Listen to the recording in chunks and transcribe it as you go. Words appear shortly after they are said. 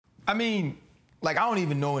I mean, like, I don't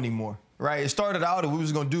even know anymore, right? It started out and we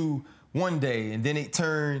was going to do one day, and then it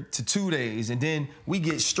turned to 2 days, and then we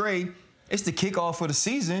get straight. It's the kickoff for the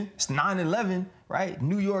season. It's 9/11, right?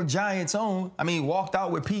 New York Giants own. I mean, walked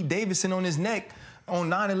out with Pete Davidson on his neck on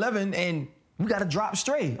 9/11, and we got to drop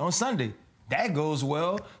straight on Sunday. That goes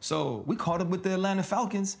well. So we caught up with the Atlanta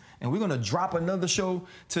Falcons, and we're going to drop another show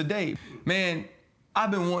today. Man,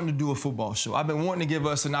 I've been wanting to do a football show. I've been wanting to give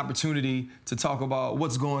us an opportunity to talk about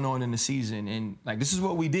what's going on in the season. And, like, this is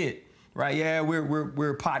what we did, right? Yeah,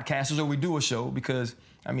 we're podcasters, or we do a show because,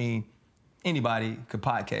 I mean, anybody could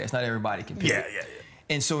podcast. Not everybody can. Yeah.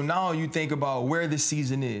 And so now you think about where this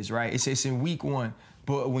season is, right? It's in week 1.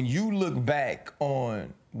 But when you look back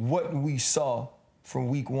on what we saw from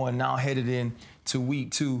week 1, now headed in to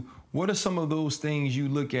week 2, what are some of those things you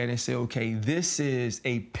look at and say, okay, this is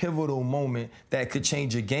a pivotal moment that could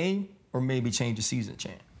change a game or maybe change a season,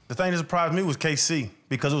 Chan? The thing that surprised me was KC,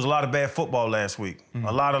 because there was a lot of bad football last week. Mm-hmm.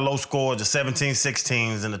 A lot of low scores, the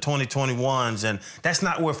 17-16s and the 20-21s, and that's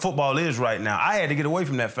not where football is right now. I had to get away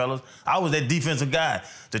from that, fellas. I was that defensive guy.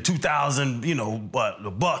 The 2000,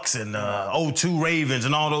 the Bucks and 02 Ravens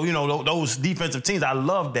and all those, those defensive teams. I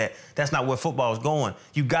love that. That's not where football is going.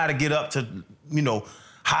 You got to get up to,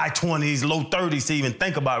 high 20s, low 30s to even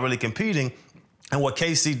think about really competing. And what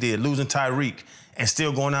KC did, losing Tyreek, and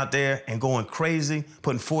still going out there and going crazy,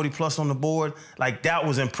 putting 40+ on the board, like, that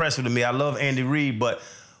was impressive to me. I love Andy Reid, but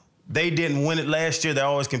they didn't win it last year. They're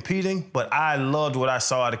always competing, but I loved what I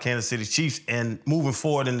saw out of Kansas City Chiefs. And moving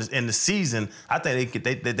forward in the season, I think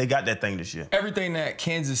they got that thing this year. Everything that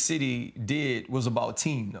Kansas City did was about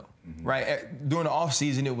team, though, right? During the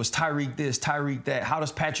offseason, it was Tyreek this, Tyreek that. How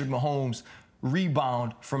does Patrick Mahomes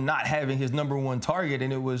rebound from not having his number 1 target?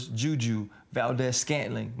 And it was Juju,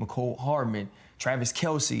 Valdez-Scantling, McCole Hardman, Travis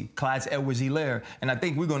Kelce, Clyde Edwards-Helaire. And I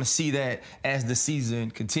think we're going to see that as the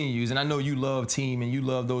season continues. And I know you love team and you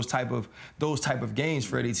love those type of games,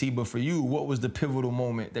 Freddie T. But for you, what was the pivotal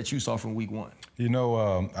moment that you saw from week 1?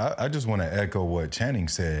 I just want to echo what Channing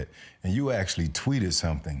said. And you actually tweeted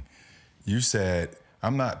something. You said,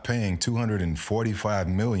 I'm not paying $245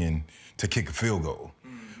 million to kick a field goal.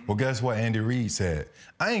 Mm-hmm. Well, guess what Andy Reid said?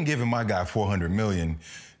 I ain't giving my guy $400 million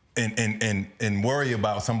and worry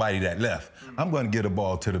about somebody that left. I'm going to get a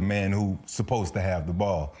ball to the man who's supposed to have the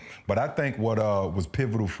ball. But I think what was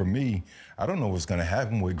pivotal for me, I don't know what's going to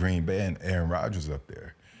happen with Green Bay and Aaron Rodgers up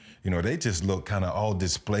there. They just look kind of all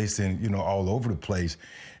displaced and, all over the place.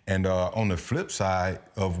 And on the flip side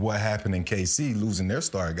of what happened in KC, losing their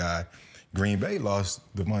star guy, Green Bay lost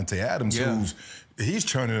Devontae Adams, he's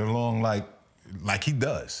turning it along like he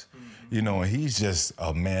does. Mm-hmm. And he's just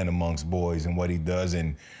a man amongst boys in what he does.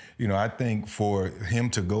 And, I think for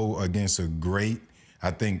him to go against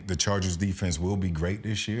I think the Chargers defense will be great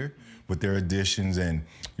this year with their additions and,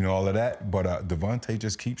 all of that. But Devontae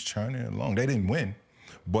just keeps churning it along. They didn't win,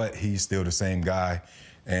 but he's still the same guy.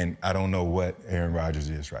 And I don't know what Aaron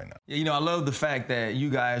Rodgers is right now. I love the fact that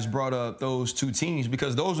you guys brought up those 2 teams,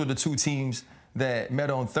 because those are the 2 teams that met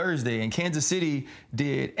on Thursday, and Kansas City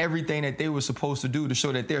did everything that they were supposed to do to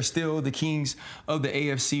show that they're still the kings of the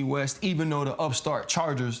AFC West, even though the upstart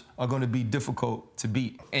Chargers are going to be difficult to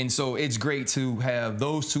beat. And so it's great to have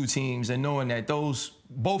those 2 teams, and knowing that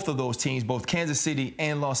both of those teams, both Kansas City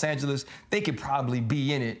and Los Angeles, they could probably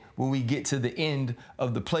be in it when we get to the end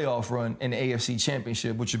of the playoff run in the AFC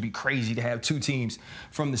Championship, which would be crazy to have 2 teams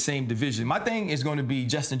from the same division. My thing is going to be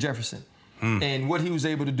Justin Jefferson. And what he was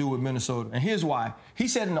able to do with Minnesota. And here's why. He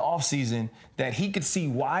said in the offseason that he could see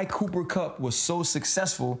why Cooper Kupp was so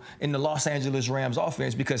successful in the Los Angeles Rams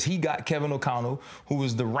offense, because he got Kevin O'Connell, who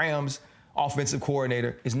was the Rams offensive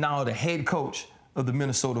coordinator, is now the head coach of the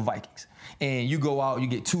Minnesota Vikings. And you go out, you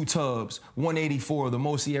get 2 tubs, 184, the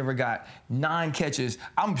most he ever got, 9 catches.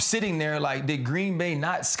 I'm sitting there like, did Green Bay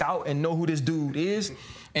not scout and know who this dude is?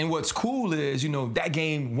 And what's cool is, that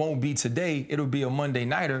game won't be today. It'll be a Monday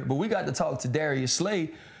nighter. But we got to talk to Darius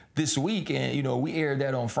Slay this week, and, we aired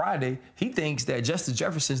that on Friday. He thinks that Justin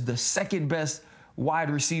Jefferson's the 2nd best wide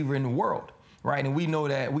receiver in the world, right? And we know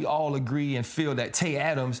that we all agree and feel that Tay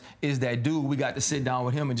Adams is that dude. We got to sit down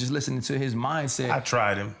with him and just listen to his mindset. I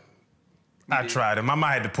tried him. I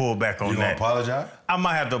might have to pull back on that. You gonna apologize? I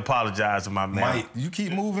might have to apologize to my man. Mike, you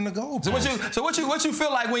keep moving the goalposts. So what you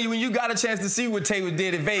feel like when you got a chance to see what Taylor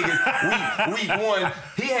did in Vegas week 1?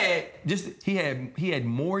 He had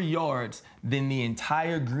more yards than the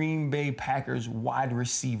entire Green Bay Packers wide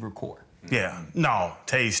receiver core. Yeah, no,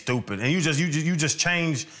 Tay's stupid, and you just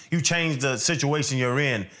change the situation you're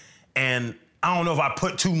in, and I don't know if I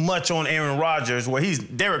put too much on Aaron Rodgers, where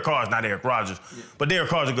Derek Carr's not Eric Rodgers, but Derek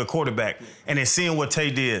Carr's a good quarterback. Yeah. And then seeing what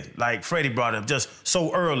Tay did, like Freddie brought up just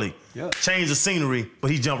so early, changed the scenery,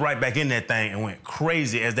 but he jumped right back in that thing and went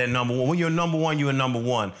crazy as that number one. When you're number one, you're number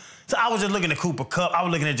one. So I was just looking at Cooper Kupp, I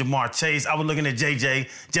was looking at Jamar Chase, I was looking at J.J.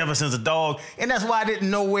 Jefferson's a dog, and that's why I didn't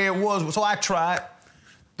know where it was. So I tried.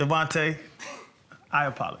 Devontae, I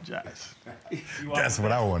apologize. That's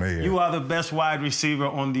what I want to hear. You are the best wide receiver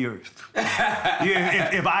on the earth.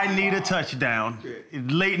 if I need a touchdown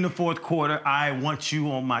late in the fourth quarter, I want you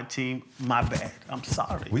on my team. My bad. I'm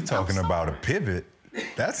sorry. We talking about a pivot.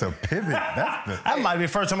 That's a pivot. That might be the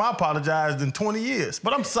first time I apologized in 20 years.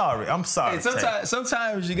 But I'm sorry. I'm sorry. Hey,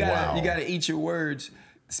 sometimes you gotta eat your words.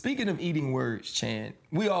 Speaking of eating words, Chan,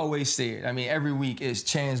 we always say it. I mean, every week is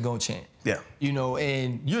Chan's gonna chant. Yeah. You know,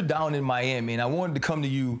 and you're down in Miami, and I wanted to come to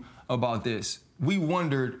you about this. We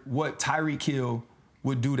wondered what Tyreek Hill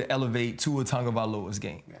would do to elevate Tua Tagovailoa's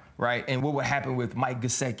game, right? And what would happen with Mike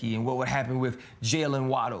Gesicki, and what would happen with Jalen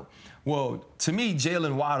Waddle. Well, to me,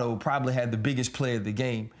 Jalen Waddle probably had the biggest play of the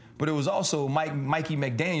game, but it was also Mikey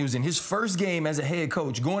McDaniels in his first game as a head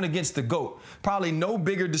coach going against the GOAT. Probably no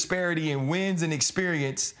bigger disparity in wins and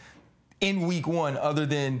experience in week one other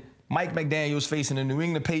than Mike McDaniels facing the New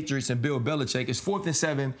England Patriots and Bill Belichick. It's 4th and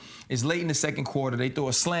 7. It's late in the second quarter. They throw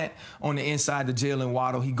a slant on the inside to Jalen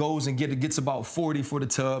Waddle. He goes and gets about 40 for the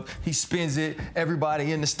tub. He spins it.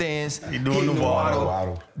 Everybody in the stands. He doing the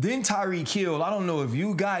Waddle. Then Tyreek Hill, I don't know if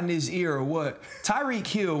you got in his ear or what. Tyreek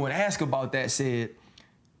Hill, when asked about that, said,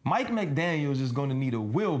 Mike McDaniels is going to need a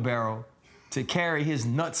wheelbarrow to carry his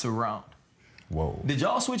nuts around. Whoa. Did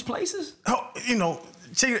y'all switch places? Oh, you know,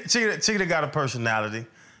 Cheetah got a personality.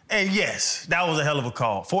 And yes, that was a hell of a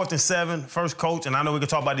call. 4th and 7, first coach, and I know we can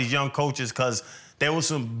talk about these young coaches because there was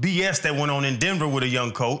some BS that went on in Denver with a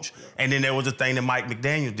young coach, and then there was a thing that Mike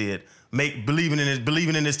McDaniel did, believing in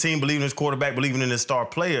his team, believing in his quarterback, believing in his star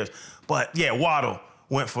players. But yeah, Waddle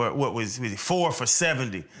went for 4 for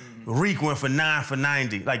 70. Reek went for 9 for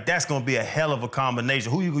 90. Like, that's gonna be a hell of a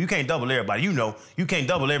combination. You can't double everybody. You know, you can't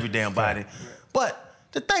double every damn body. But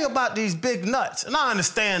the thing about these big nuts, and I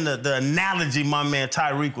understand the analogy my man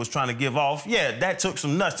Tyreek was trying to give off. Yeah, that took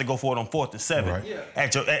some nuts to go for it on 4th and 7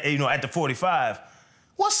 at the 45.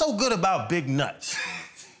 What's so good about big nuts?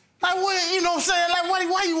 Like, what, you know what I'm saying? Like,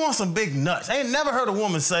 why you want some big nuts? I ain't never heard a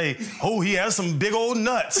woman say, oh, he has some big old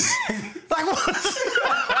nuts. Like,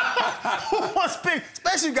 what's big?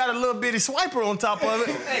 Especially you got a little bitty swiper on top of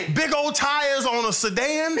it. Big old tires on a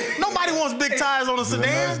sedan. Nobody wants big tires on a sedan.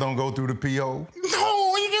 The nuts don't go through the PO?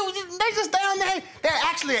 No, they just down there. They're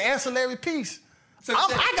actually an ancillary piece. So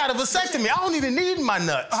I got a vasectomy. I don't even need my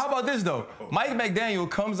nuts. How about this, though? Mike McDaniel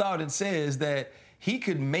comes out and says that he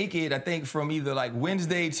could make it, I think, from either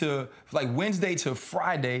Wednesday to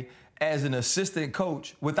Friday as an assistant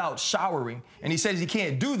coach without showering. And he says he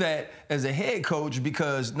can't do that as a head coach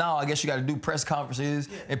because now I guess you got to do press conferences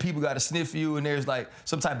and people got to sniff you and there's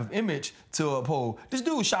some type of image to uphold. This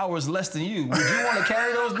dude showers less than you. Would you want to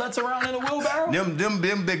carry those nuts around in a wheelbarrow?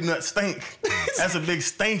 Them big nuts stink. That's a big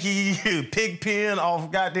stinky pig pen off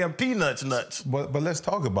goddamn peanuts nuts. But let's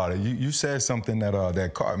talk about it. You said something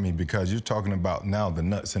that caught me because you're talking about now the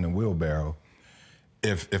nuts in the wheelbarrow.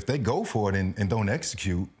 If they go for it and don't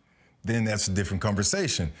execute, then that's a different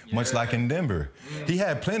conversation, much like in Denver. He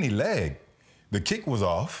had plenty leg. The kick was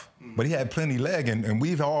off, but he had plenty leg, and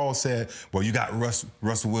we've all said, well, you got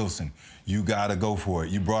Russell Wilson. You got to go for it.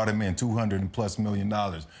 You brought him in $200+ million.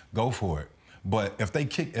 Go for it. But if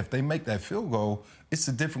they make that field goal, it's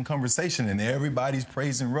a different conversation, and everybody's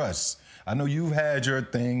praising Russ. I know you've had your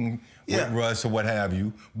thing with Russ or what have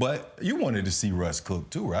you, but you wanted to see Russ cook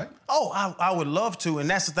too, right? Oh, I would love to, and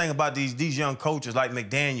that's the thing about these young coaches like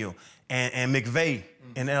McDaniel and McVay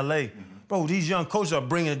in L.A. Bro, these young coaches are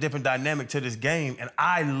bringing a different dynamic to this game, and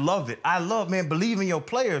I love it. I love, man, believe in your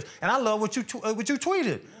players, and I love what you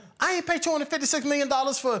tweeted. I ain't paid $256 million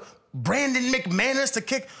for Brandon McManus to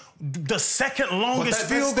kick the second longest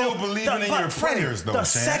field goal. Still believing in your players, though, the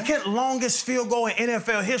second longest field goal in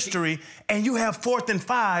NFL history, and you have 4th and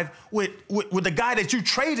 5 with the guy that you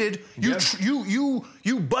traded. You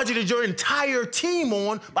budgeted your entire team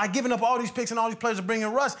on by giving up all these picks and all these players to bring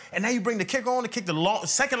in Russ, and now you bring the kicker on to kick the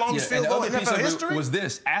second longest field goal in NFL history. Was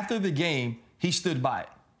this after the game? He stood by it,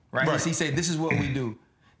 right? He said, "This is what we do."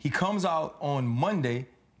 He comes out on Monday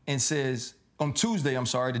and says. On Tuesday,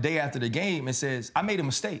 the day after the game, and says, I made a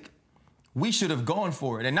mistake. We should have gone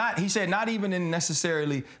for it. And he said, not even in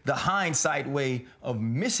necessarily the hindsight way of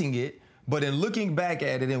missing it, but in looking back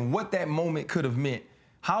at it and what that moment could have meant.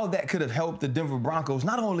 how that could have helped the Denver Broncos,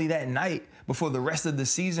 not only that night, but for the rest of the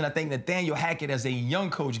season. I think Nathaniel Hackett, as a young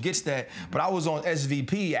coach, gets that. But I was on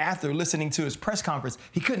SVP after listening to his press conference.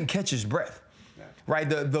 He couldn't catch his breath, right?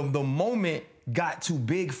 The moment got too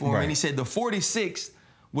big for him. Right. And he said the 46th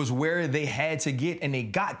was where they had to get, and they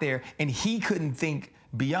got there, and he couldn't think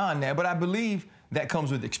beyond that. But I believe that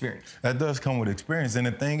comes with experience. That does come with experience. And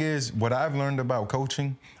the thing is, what I've learned about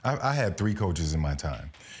coaching, I had 3 coaches in my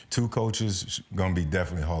time. 2 coaches going to be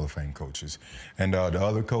definitely Hall of Fame coaches. And the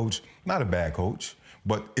other coach, not a bad coach,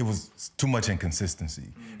 but it was too much inconsistency.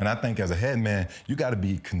 And I think as a head man, you got to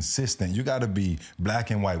be consistent. You got to be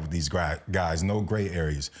black and white with these guys, no gray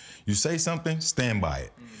areas. You say something, stand by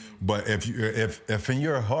it. But if in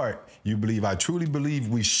your heart you believe, I truly believe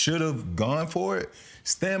we should have gone for it,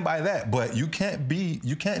 stand by that. But you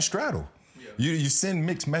can't straddle. Yeah. You send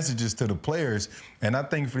mixed messages to the players. And I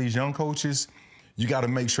think for these young coaches, you got to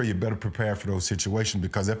make sure you're better prepared for those situations,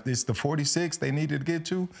 because if it's the 46 they needed to get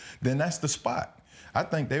to, then that's the spot. I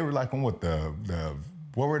think they were like on what where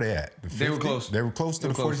were they at? The 50? They were close. They were close to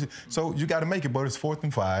the 46. So you got to make it, but it's 4th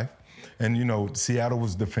and 5. And, you know, Seattle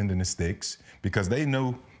was defending the sticks because they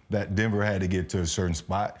knew that Denver had to get to a certain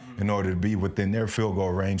spot in order to be within their field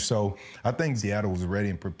goal range. So I think Seattle was ready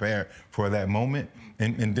and prepared for that moment,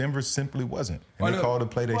 and Denver simply wasn't. And they called a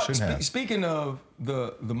play they shouldn't have. Speaking of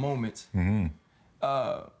the moments, you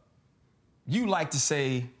like to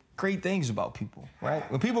say great things about people,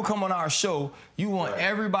 right? When people come on our show, you want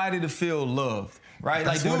everybody to feel loved, right?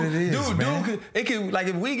 That's like, what it is, man. It could, like,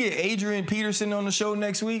 if we get Adrian Peterson on the show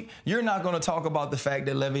next week, you're not going to talk about the fact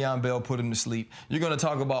that Le'Veon Bell put him to sleep. You're going to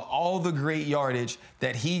talk about all the great yardage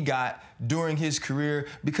that he got during his career,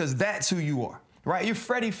 because that's who you are, right? You're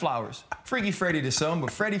Freddie Flowers. Freaky Freddie to some,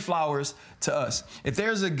 but Freddie Flowers to us. If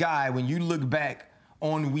there's a guy, when you look back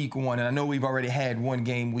on week 1, and I know we've already had one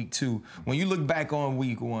game week 2, when you look back on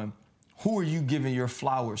week 1, who are you giving your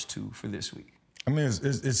flowers to for this week? I mean,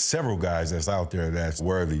 it's several guys that's out there that's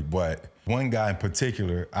worthy, but one guy in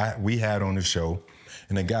particular we had on the show,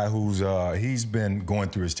 and a guy who's he's been going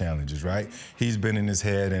through his challenges, right? He's been in his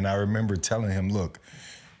head, and I remember telling him, look,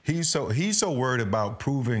 he's so worried about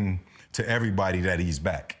proving to everybody that he's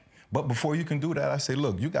back. But before you can do that, I say,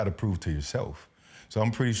 look, you got to prove to yourself. So I'm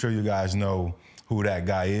pretty sure you guys know who that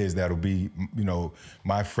guy is. That'll be, you know,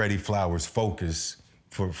 my Freddie Flowers focus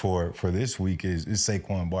for this week is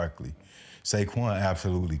Saquon Barkley. Saquon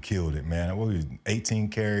absolutely killed it, man. What was 18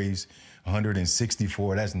 carries,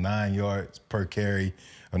 164. That's 9 yards per carry.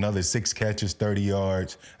 Another 6 catches, 30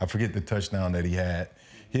 yards. I forget the touchdown that he had.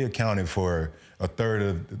 He accounted for a third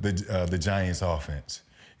of the Giants' offense.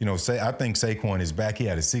 You know, I think Saquon is back. He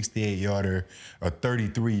had a 68-yarder, a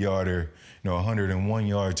 33-yarder, you know, 101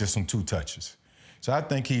 yards just on 2 touches. So I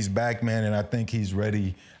think he's back, man, and I think he's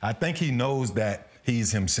ready. I think he knows that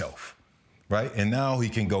he's himself, right? And now he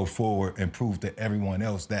can go forward and prove to everyone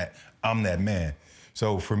else that I'm that man.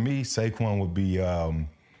 So for me, Saquon would be, you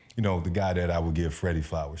know, the guy that I would give Freddie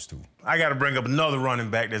Flowers to. I got to bring up another running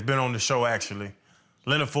back that's been on the show, actually.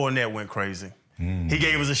 Leonard Fournette went crazy. He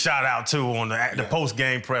gave us a shout-out, too, on the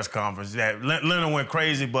post-game press conference. Leonard went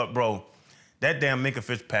crazy, but, bro, that damn Minkah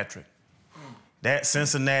Fitzpatrick, that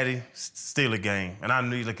Cincinnati Steeler game, and I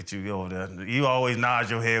knew you look at you over there. You always nod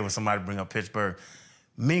your head when somebody bring up Pittsburgh.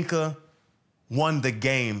 Minkah won the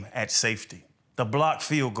game at safety, the blocked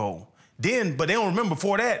field goal. But they don't remember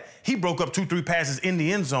before that, he broke up 2-3 passes in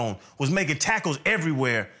the end zone, was making tackles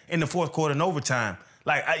everywhere in the 4th quarter and overtime.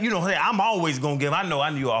 Like, you know, I'm always going to give, I know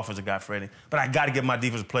your offensive guy, Freddie, but I got to give my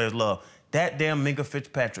defensive players love. That damn Minkah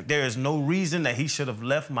Fitzpatrick, there is no reason that he should have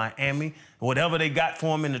left Miami. Whatever they got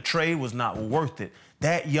for him in the trade was not worth it.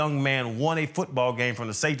 That young man won a football game from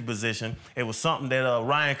the safety position. It was something that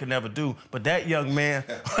Ryan could never do. But that young man,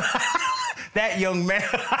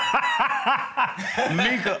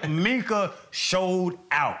 Minkah showed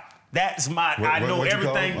out. That's my, I know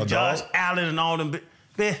everything, Josh Allen and all them.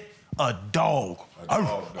 A dog.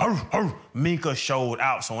 Minkah showed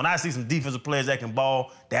out. So when I see some defensive players that can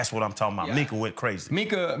ball, that's what I'm talking about. Yeah. Minkah went crazy.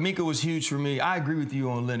 Minkah was huge for me. I agree with you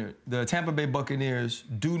on Leonard. The Tampa Bay Buccaneers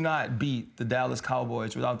do not beat the Dallas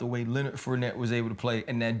Cowboys without the way Leonard Fournette was able to play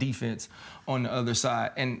and that defense on the other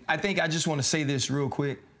side. And I think I just want to say this real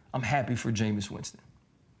quick. I'm happy for Jameis Winston.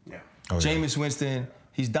 Yeah. Jameis Winston,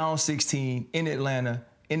 he's down 16 in Atlanta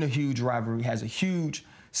in a huge rivalry, has a huge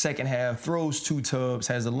second half, throws 2 tubs,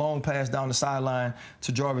 has a long pass down the sideline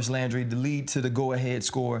to Jarvis Landry to lead to the go-ahead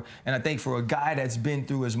score. And I think for a guy that's been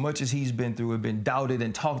through as much as he's been through and been doubted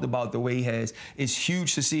and talked about the way he has, it's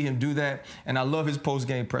huge to see him do that. And I love his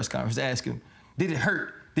post-game press conference. Ask him, did it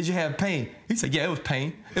hurt Did you have pain? He said, yeah, it was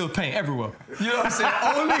pain. It was pain everywhere. You know what I'm saying?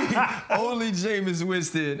 only Jameis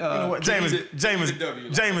Winston. You know what?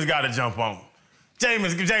 Jameis got to jump on.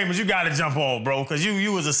 Jameis, you got to jump on, bro, because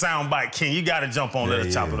you was a soundbite king. You got to jump on, let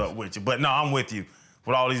us chop it up with you. But no, I'm with you.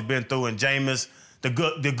 With all he's been through, and Jameis, the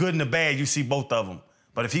good and the bad, you see both of them.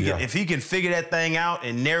 But if he can figure that thing out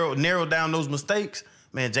and narrow down those mistakes,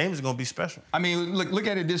 man, Jameis is going to be special. I mean, look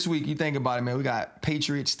at it this week. You think about it, man. We got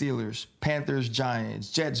Patriots, Steelers, Panthers,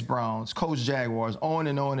 Giants, Jets, Browns, Colts, Jaguars, on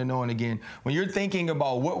and on and on again. When you're thinking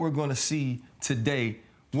about what we're going to see today,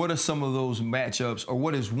 what are some of those matchups, or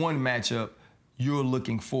what is one matchup you're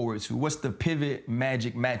looking forward to? What's the pivot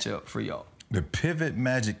magic matchup for y'all? The pivot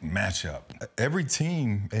magic matchup. Every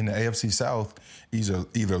team in the AFC South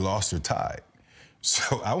either lost or tied.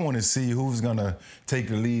 So I want to see who's going to take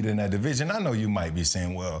the lead in that division. I know you might be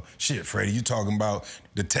saying, well, shit, Freddie, you talking about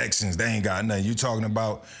the Texans, they ain't got nothing. You talking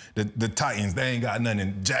about the Titans, they ain't got nothing.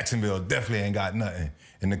 And Jacksonville definitely ain't got nothing.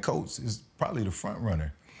 And the Colts is probably the front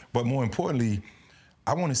runner. But more importantly,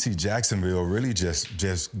 I want to see Jacksonville really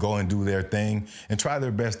just go and do their thing and try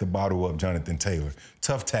their best to bottle up Jonathan Taylor.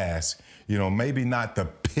 Tough task. You know, maybe not the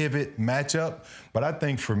pivot matchup, but I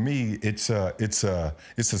think for me, it's a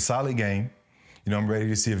solid game. You know, I'm ready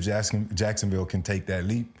to see if Jacksonville can take that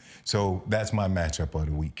leap. So that's my matchup of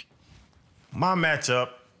the week. My matchup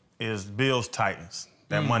is Bills-Titans,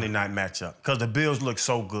 that Monday night matchup, because the Bills look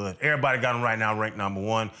so good. Everybody got them right now ranked number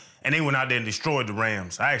 1, and they went out there and destroyed the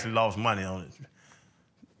Rams. I actually lost money on it.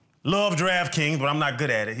 Love DraftKings, but I'm not good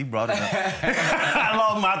at it. He brought it up.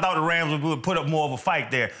 I thought the Rams would put up more of a fight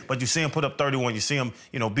there, but you see them put up 31. You see them,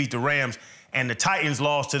 beat the Rams, and the Titans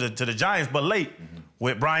lost to the Giants, but late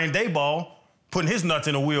with Brian Daboll putting his nuts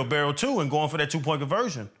in a wheelbarrow too and going for that 2-point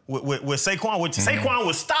conversion with Saquon, which Saquon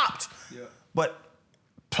was stopped. Yeah. But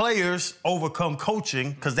players overcome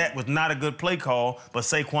coaching because that was not a good play call, but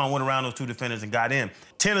Saquon went around those 2 defenders and got in.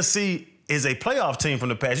 Tennessee is a playoff team from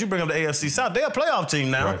the past. You bring up the AFC South, they're a playoff team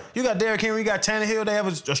now. Right. You got Derrick Henry, you got Tannehill, they have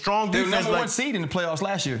a strong defense. They were number 1 seed in the playoffs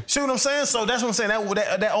last year. See what I'm saying? So that's what I'm saying,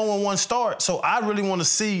 that 0-1 start. So I really want to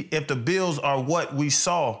see if the Bills are what we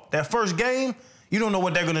saw. That first game, you don't know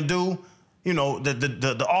what they're going to do.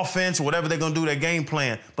 The offense, whatever they're going to do, their game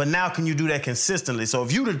plan. But now can you do that consistently? So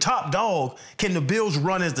if you're the top dog, can the Bills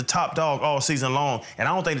run as the top dog all season long? And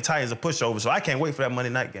I don't think the Titans are pushover, so I can't wait for that Monday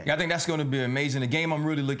night game. Yeah, I think that's going to be amazing. The game I'm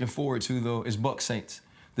really looking forward to, though, is Bucs-Saints.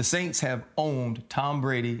 The Saints have owned Tom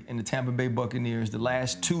Brady and the Tampa Bay Buccaneers the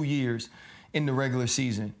last 2 years in the regular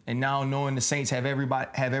season. And now knowing the Saints have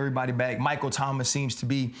everybody back, Michael Thomas seems to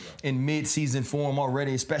be in mid-season form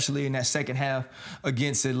already, especially in that second half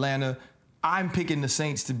against Atlanta. I'm picking the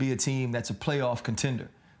Saints to be a team that's a playoff contender.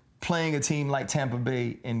 Playing a team like Tampa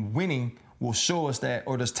Bay and winning will show us that,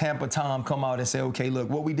 or does Tampa Tom come out and say, okay, look,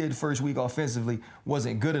 what we did first week offensively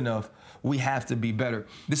wasn't good enough. We have to be better.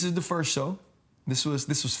 This is the first show. This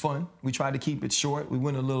was fun. We tried to keep it short. We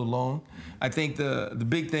went a little long. I think the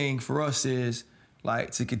big thing for us is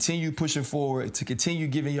to continue pushing forward, to continue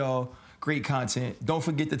giving y'all great content. Don't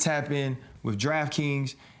forget to tap in with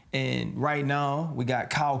DraftKings. And right now, we got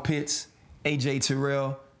Kyle Pitts, AJ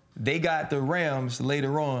Terrell. They got the Rams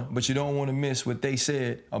later on, but you don't want to miss what they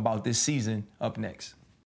said about this season up next.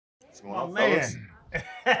 Oh, man.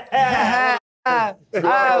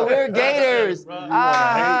 We're Gators. Look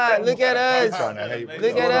at us.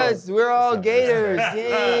 Look at us. We're all Gators.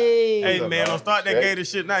 Yay. Hey, man, don't start that Gator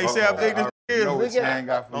shit now. You see how big this is? Don't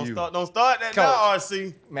start that now,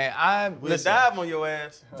 RC. Man, we'll dive on your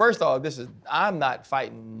ass. First off, I'm not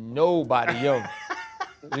fighting nobody young.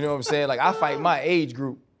 You know what I'm saying? I fight my age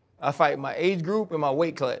group. I fight my age group and my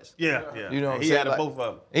weight class. Yeah. You know what I'm saying? He had both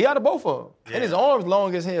of them. He got both of them. Yeah. And his arms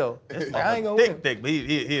long as hell. I ain't gonna win. Thick, but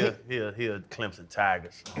he a Clemson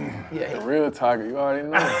Tigers. Yeah, a real Tiger. You already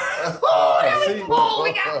know.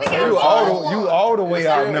 We got you all the way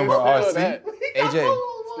outnumbered, RC. AJ.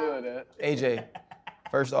 Still that. AJ,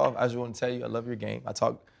 first off, I just want to tell you I love your game. I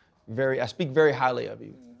speak very highly of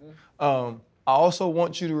you. I also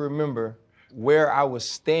want you to remember where I was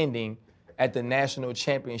standing at the national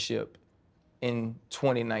championship in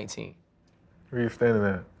 2019. Where you standing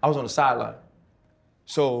at? I was on the sideline.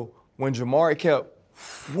 So when Jamar kept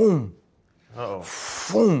boom,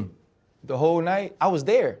 boom, the whole night, I was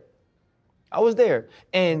there.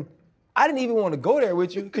 And I didn't even want to go there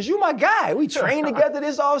with you because you my guy. We trained together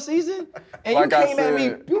this offseason, and you came at me,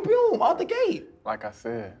 boom, boom, out the gate. Like I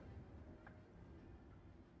said.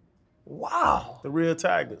 Wow. The real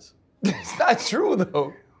Tigers. It's not true,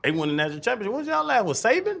 though. They won the national championship. What y'all laughing with,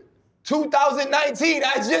 Saban? 2019,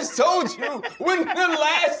 I just told you when the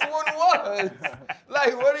last one was.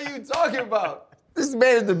 What are you talking about? This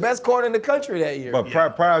man is the best corner in the country that year. But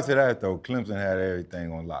prior to that, though, Clemson had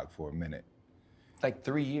everything on lock for a minute. Like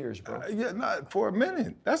 3 years, bro. Yeah, not for a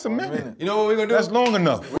minute. That's a minute. You know what we're gonna do? That's long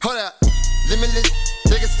enough. Hold up, limitless.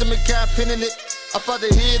 Take a stomach, can't pinning it. I fought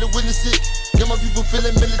the head to witness it. Get my people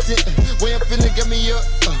feeling militant. Way I'm feeling, get me up.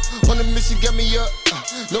 On the mission, get me up.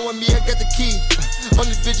 Knowing me, I got the key.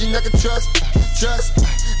 Only vision I can trust.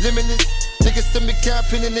 Limitless. Take a stomach, can't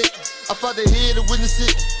pinning it. I fought the head to witness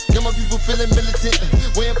it. Get my people feeling militant.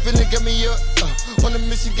 Way I'm feeling, get me up. On the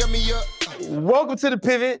mission, get me up. Welcome to the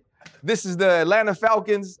Pivot. This is the Atlanta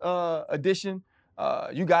Falcons edition.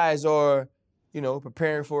 You guys are,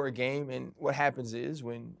 preparing for a game, and what happens is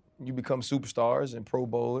when you become superstars and Pro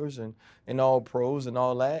Bowlers and all pros and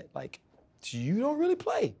all that, like, you don't really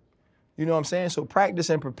play. You know what I'm saying? So practice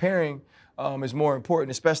and preparing is more important,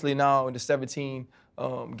 especially now in the 17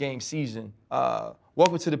 game season.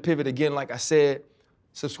 Welcome to the Pivot again. Like I said,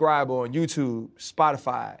 subscribe on YouTube,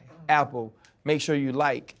 Spotify, Apple. Make sure you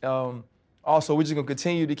like. Also, we're just gonna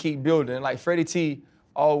continue to keep building. Like Freddie T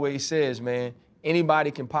always says, man, anybody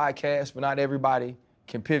can podcast, but not everybody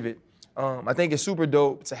can pivot. I think it's super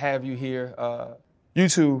dope to have you here. You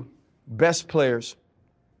two best players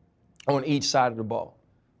on each side of the ball,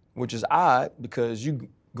 which is odd because you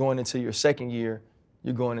going into your second year,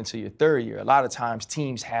 you're going into your third year. A lot of times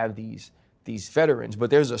teams have these veterans, but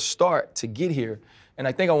there's a start to get here. And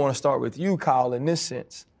I think I want to start with you, Kyle, in this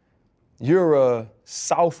sense. You're a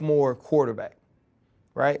sophomore quarterback,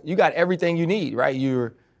 right? You got everything you need, right?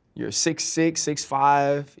 You're 6'6",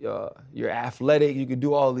 6'5", you're athletic, you can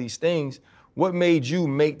do all these things. What made you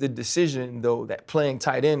make the decision, though, that playing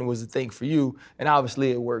tight end was the thing for you? And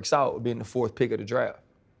obviously it works out being the fourth pick of the draft.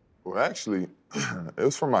 Well, actually, it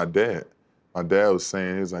was from my dad. My dad was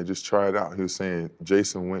saying, he was like, just try it out. He was saying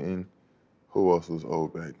Jason Witten, who else was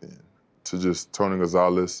old back then? To just Tony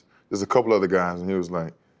Gonzalez, there's a couple other guys, and he was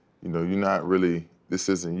like, you're not really, this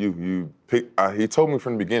isn't you. He told me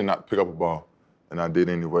from the beginning not to pick up a ball, and I did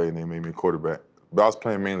anyway, and they made me a quarterback. But I was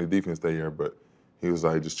playing mainly defense that year, but he was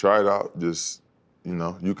like, just try it out. Just,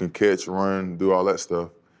 you can catch, run, do all that stuff.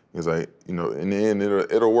 He was like, in the end,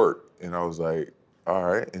 it'll work. And I was like, all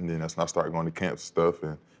right. And then that's when I started going to camps and stuff.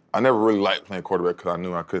 And I never really liked playing quarterback because I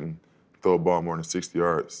knew I couldn't throw a ball more than 60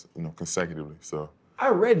 yards, consecutively. So I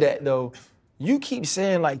read that, though. You keep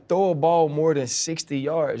saying, like, throw a ball more than 60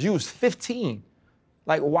 yards. You was 15.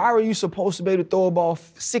 Like, why were you supposed to be able to throw a ball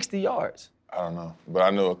 60 yards? I don't know. But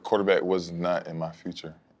I knew a quarterback was not in my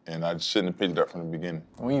future. And I shouldn't have picked it up from the beginning.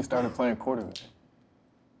 When you started playing quarterback?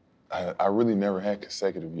 I really never had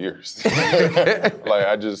consecutive years. Like,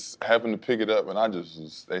 I just happened to pick it up, and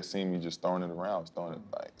they seen me just throwing it around, throwing it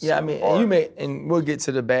like. Yeah, I mean, and we'll get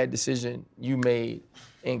to the bad decision you made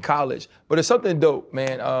in college. But it's something dope,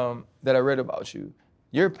 man, that I read about you.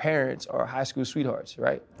 Your parents are high school sweethearts,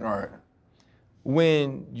 right? All right.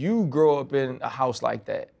 When you grow up in a house like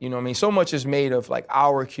that, so much is made of like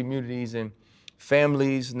our communities and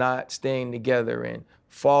families not staying together and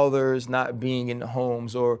fathers not being in the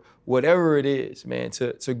homes or whatever it is, man,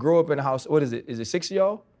 to grow up in a house. What is it? Is it 6 of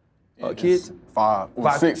y'all? Kids? Five.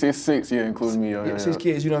 Well, Five. Six. It's six, yeah, including me. Yeah, 6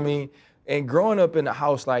 kids, you know what I mean? And growing up in a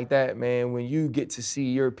house like that, man, when you get to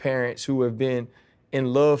see your parents who have been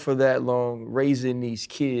in love for that long, raising these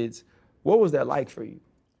kids, what was that like for you?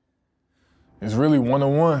 It's really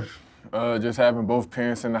one-on-one. Just having both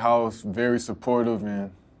parents in the house, very supportive,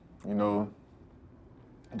 and,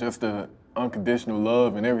 just the unconditional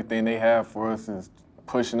love and everything they have for us is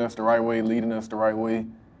pushing us the right way, leading us the right way.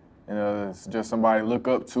 And it's just somebody to look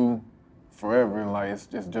up to forever. And like, it's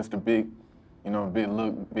just a big, big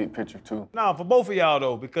look, big picture too. No, for both of y'all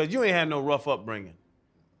though, because you ain't had no rough upbringing.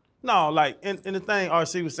 No, like, and the thing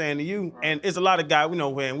RC was saying to you, and it's a lot of guys,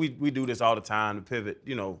 when we do this all the time, the Pivot,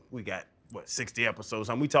 we got, 60 episodes.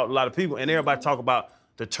 We talk to a lot of people, and everybody talk about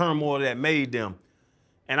the turmoil that made them.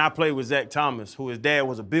 And I played with Zach Thomas, who his dad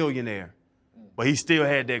was a billionaire, but he still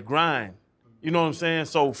had that grind. You know what I'm saying?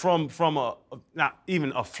 So from a not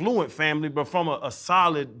even affluent family, but from a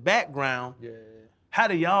solid background, how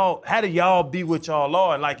do y'all be what y'all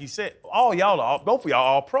are? And like you said, both of y'all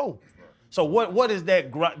all pro. So what is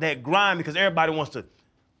that grind? Because everybody wants to,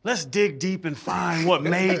 let's dig deep and find what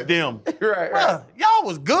made them. Right. Bruh, y'all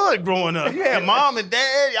was good growing up. You had mom and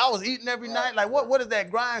dad, y'all was eating every night. Like, what does that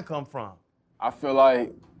grind come from? I feel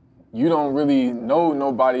like you don't really know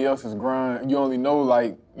nobody else's grind. You only know,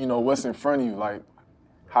 like, what's in front of you, like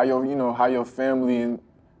how your family and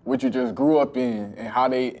what you just grew up in and how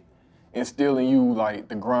they instill in you, like,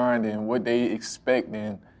 the grind and what they expect.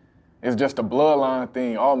 And it's just a bloodline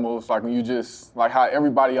thing almost, like when you just, like how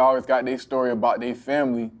everybody always got their story about their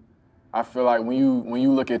family. I feel like when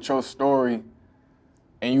you look at your story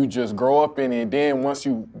and you just grow up in it. And then once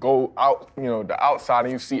you go out, the outside,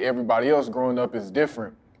 and you see everybody else growing up, is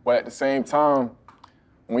different. But at the same time,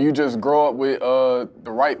 when you just grow up with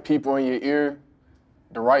the right people in your ear,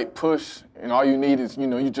 the right push, and all you need is,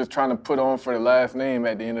 you're just trying to put on for the last name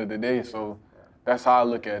at the end of the day. So that's how I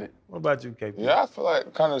look at it. What about you, KP? Yeah, I feel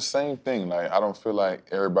like kind of the same thing. Like, I don't feel like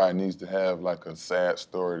everybody needs to have like a sad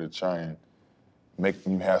story to try and make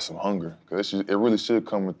you have some hunger. Because it really should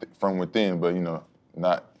come from within, but,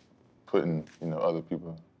 not putting, other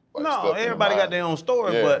people. Like, No, everybody got their own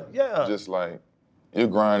story, but yeah. Just like, your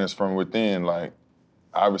grind is from within. Like,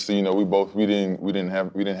 obviously, we didn't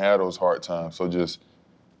have those hard times. So just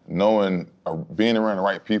knowing, being around the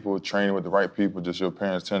right people, training with the right people, just your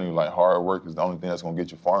parents telling you, like, hard work is the only thing that's gonna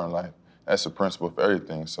get you far in life. That's the principle for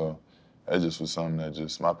everything. So that just was something that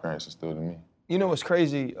just my parents instilled in me. You know what's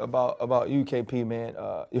crazy about UKP, man?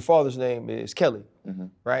 Your father's name is Kelly,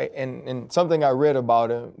 right? And something I read about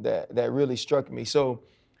him that really struck me. So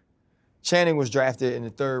Channing was drafted in the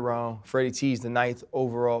 3rd round. Freddie T's the 9th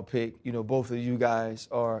overall pick. Both of you guys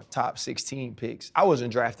are top 16 picks. I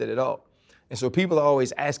wasn't drafted at all. And so people are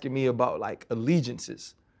always asking me about, like,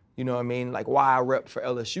 allegiances. You know what I mean? Like, why I rep for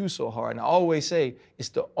LSU so hard. And I always say it's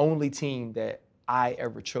the only team that I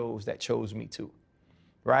ever chose that chose me too,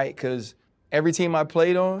 right? Because every team I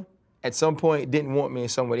played on, at some point, didn't want me,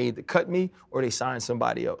 and someone either cut me or they signed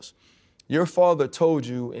somebody else. Your father told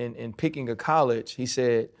you in picking a college, he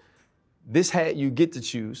said, this hat you get to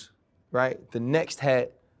choose, right? The next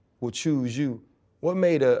hat will choose you. What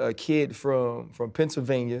made a kid from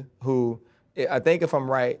Pennsylvania who, I think if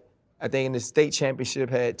I'm right, I think in the state championship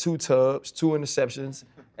had 2 tubs, 2 interceptions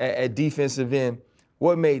at defensive end.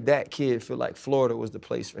 What made that kid feel like Florida was the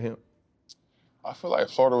place for him? I feel like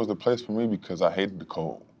Florida was the place for me because I hated the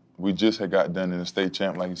cold. We just had got done in the state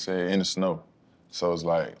champ, like you said, in the snow. So it's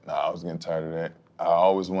like, I was getting tired of that. I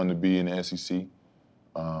always wanted to be in the SEC.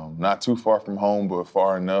 Not too far from home, but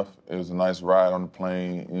far enough. It was a nice ride on the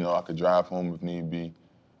plane. I could drive home if need be.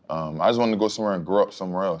 I just wanted to go somewhere and grow up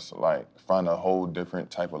somewhere else, like find a whole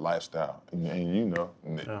different type of lifestyle. And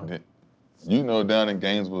down in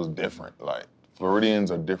Gainesville is different. Like,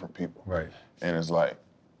 Floridians are different people. Right. And it's like,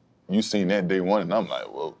 you seen that day one, and I'm like,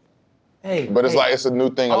 whoa. Hey, but it's like, it's a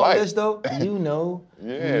new thing of all life. this though, Yeah, you know.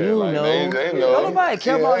 They know. Don't nobody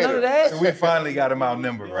care about none of that. We finally got him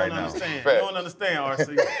outnumbered right now. You don't understand,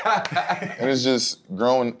 RC. And it's just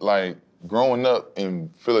growing up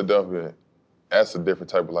in Philadelphia, that's a different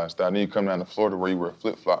type of lifestyle. Then you come down to Florida where you wear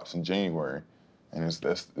flip-flops in January, and it's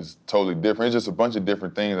totally different. It's just a bunch of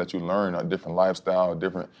different things that you learn, a different lifestyle,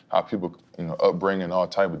 different how people, upbringing, all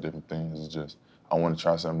type of different things. It's just, I want to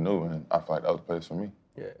try something new, and I feel like that was the place for me.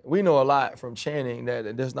 Yeah, we know a lot from Channing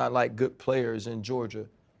that there's not like good players in Georgia.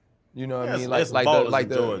 You know what I mean? Like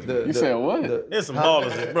the You said what? There's some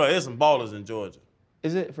ballers, bro. There's some ballers in Georgia.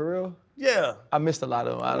 Is it for real? Yeah. I missed a lot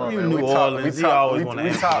of them. I don't You know. New Orleans. You always want to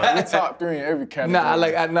answer. We top 3 in every category.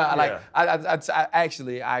 I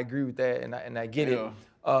actually I agree with that, and I get it.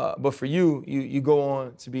 But for you go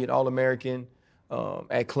on to be an All-American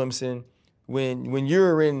at Clemson. When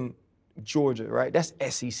you're in Georgia, right? That's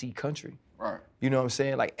SEC country. Right. You know what I'm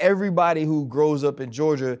saying? Like, everybody who grows up in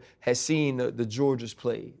Georgia has seen the Georgias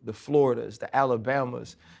play, the Floridas, the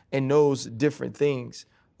Alabamas, and knows different things.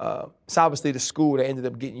 It's obviously the school that ended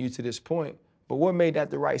up getting you to this point. But what made that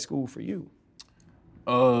the right school for you?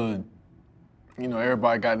 Everybody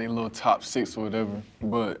got their little top 6 or whatever.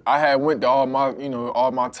 But I had went to all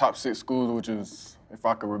my top 6 schools, which is, if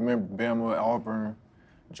I could remember, Bama, Auburn,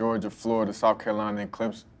 Georgia, Florida, South Carolina, and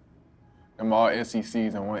Clemson. Them all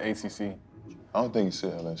SECs and 1 ACC. I don't think you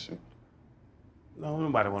said LSU. No,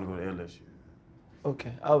 nobody want to go to LSU.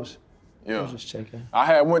 Okay, I was just checking. I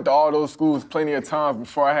had went to all those schools plenty of times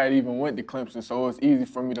before I had even went to Clemson, so it was easy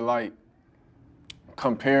for me to, like,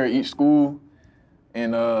 compare each school.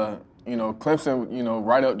 And, Clemson,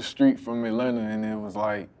 right up the street from Atlanta, and it was,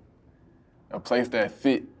 like, a place that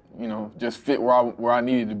fit, just fit where I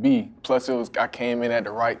needed to be. Plus, I came in at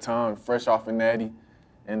the right time, fresh off a natty.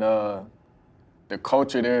 And the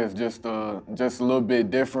culture there is just a little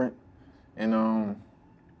bit different. And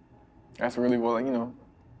that's really why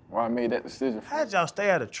I made that decision. How'd y'all stay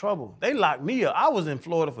out of trouble? They locked me up. I was in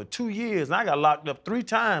Florida for 2 years, and I got locked up 3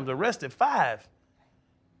 times, arrested 5.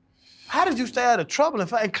 How did you stay out of trouble?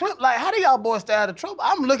 How do y'all boys stay out of trouble?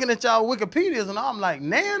 I'm looking at y'all Wikipedias, and I'm like,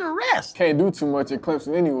 nan arrest. Can't do too much at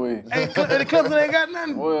Clemson anyway. The Clemson ain't got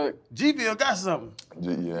nothing? What? G-Ville got something.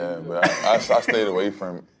 Yeah, but I stayed away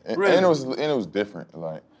from it. Really? And it was different.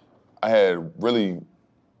 Like, I had really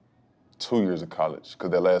 2 years of college,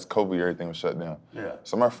 because that last COVID year, everything was shut down. Yeah.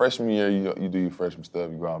 So my freshman year, you do your freshman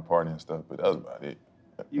stuff, you go out and party and stuff, but that was about it.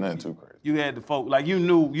 Nothing too crazy. You had the folk like you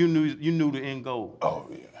knew the end goal. Oh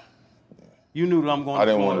yeah. You knew that I'm going I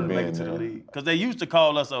to didn't Florida wanna to be make it in to the there. league. Because they used to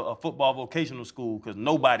call us a football vocational school because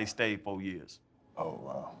nobody stayed 4 years. Oh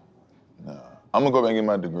wow. Nah. I'm gonna go back and get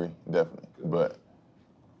my degree, definitely. But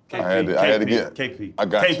KP, I had to get. KP. I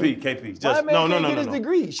got KP, you. KP. Just, Why man no. can't get his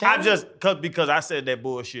degree, Shannon? Because I said that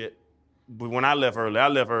bullshit. But when I left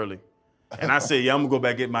early. And I said, yeah, I'm gonna go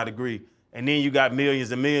back and get my degree. And then you got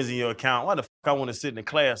millions and millions in your account. Why the fuck I want to sit in the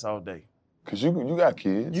class all day? Cause you got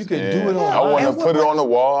kids. You could and do it on- I want and to put it on the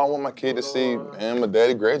wall. I want my kid to see, man, my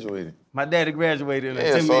daddy graduated. My daddy graduated in a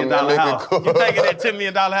Yeah, $10 so million man, make it house. cool. You thinking that $10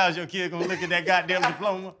 million house, your kid gonna look at that goddamn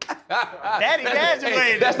diploma? Daddy graduated.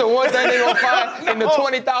 Hey, that's the one thing they gonna find in the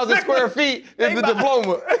 20,000 square feet is the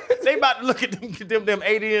diploma. They about to look at them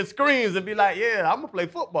 80-inch screens and be like, yeah, I'm gonna play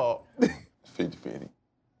football. 50-50.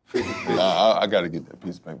 Nah, I got to get that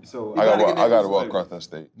piece of paper. So I got to walk across that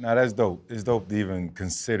stage. Now that's dope. It's dope to even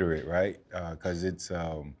consider it, right? Because it's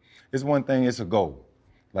one thing. It's a goal,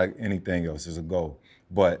 like anything else. It's a goal.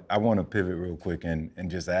 But I want to pivot real quick and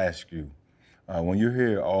just ask you, when you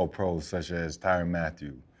hear all pros such as Tyrann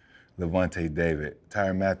Mathieu, Levante David,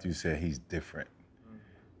 Tyrann Mathieu said he's different.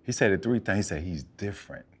 He said it 3 times. He said he's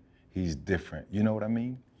different. He's different. You know what I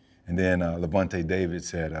mean? And then Levante David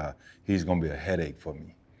said he's gonna be a headache for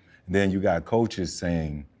me. And then you got coaches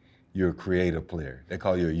saying you're a creative player. They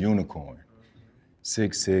call you a unicorn.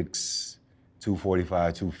 6'6",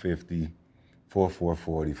 245, 250, 4'4",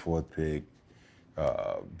 40, fourth pick,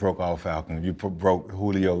 broke all Falcons. You broke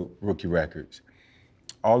Julio rookie records.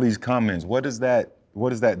 All these comments, does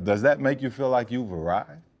that make you feel like you've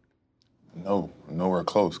arrived? No, nowhere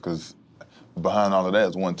close, because behind all of that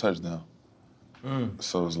is 1 touchdown.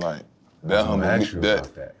 So it's like, that humble me.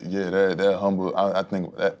 That humble, I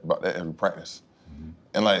think about that every practice.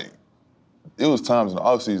 And like, it was times in the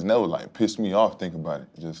offseason that would like piss me off thinking about it.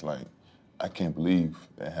 Just like, I can't believe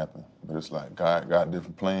that happened. But it's like, God got a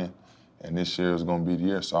different plan, and this year is gonna be the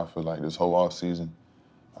year. So I feel like this whole offseason,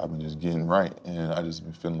 I've been just getting right, and I just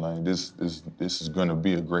been feeling like this is gonna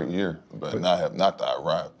be a great year, but not the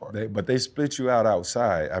arrive part. But they split you out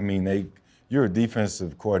outside. I mean, you're a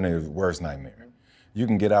defensive coordinator's worst nightmare. You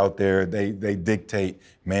can get out there, they dictate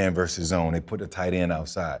man versus zone. They put the tight end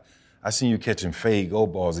outside. I seen you catching fade go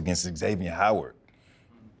balls against Xavier Howard,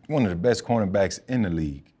 one of the best cornerbacks in the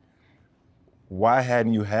league. Why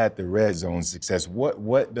hadn't you had the red zone success?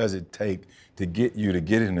 What does it take to get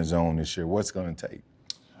in the zone this year? What's gonna take?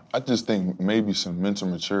 I just think maybe some mental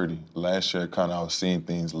maturity. Last year, kind of I was seeing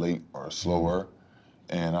things late or slower,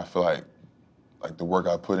 and I feel like the work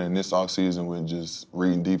I put in this offseason with just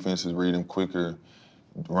reading defenses, reading quicker,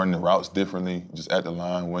 running the routes differently, just at the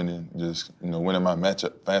line, winning, just winning my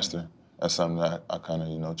matchup faster. That's something that I kind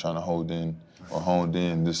of trying to hold in or honed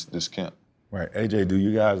in this camp. Right, AJ, do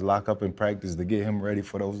you guys lock up in practice to get him ready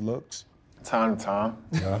for those looks? Time to time.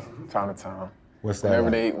 Yeah. Time to time. What's that?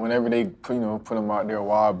 Whenever they put him out there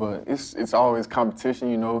wide, but it's always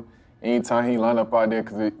competition. Anytime he line up out there,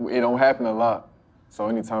 because it don't happen a lot. So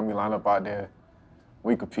anytime he line up out there,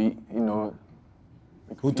 we compete.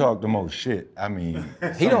 Who talked the most shit? I mean,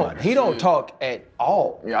 He don't talk at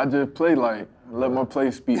all. Yeah, I just play let my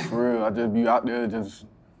play speak for real. I just be out there just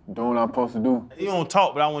doing what I'm supposed to do. You don't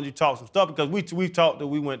talk, but I want you to talk some stuff because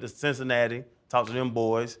we went to Cincinnati, talked to them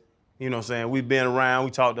boys. You know what I'm saying? We've been around.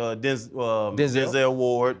 We talked to Denzel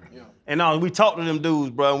Ward. Yeah. And we talked to them dudes,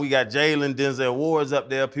 bro. And we got Jalen, Denzel Ward's up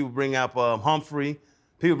there. People bring up Humphrey.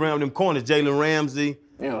 People bring up them corners, Jalen Ramsey.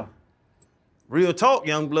 Yeah. Real talk,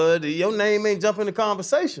 young blood. Your name ain't jumping the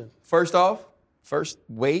conversation. First,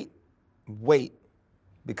 wait.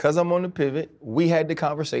 Because I'm on the pivot, we had the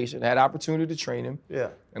conversation, had opportunity to train him. Yeah.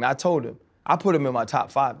 And I told him, I put him in my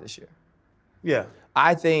top 5 this year. Yeah.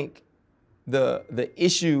 I think the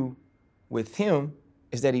issue with him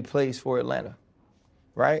is that he plays for Atlanta,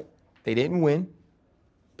 right? They didn't win.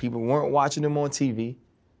 People weren't watching him on TV.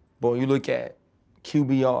 But when you look at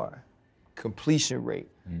QBR, completion rate,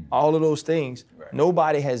 all of those things,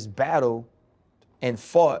 nobody has battled and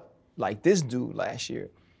fought like this dude last year.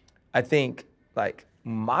 I think,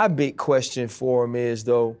 my big question for him is,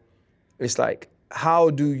 though, it's how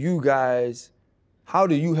do you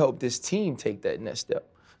help this team take that next step,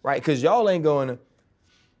 right? Because y'all ain't going to,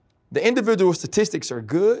 the individual statistics are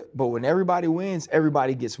good, but when everybody wins,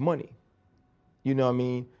 everybody gets money. You know what I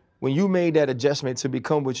mean? When you made that adjustment to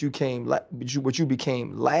become what you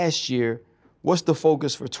became last year, what's the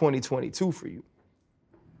focus for 2022 for you?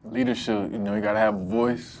 Leadership, you gotta have a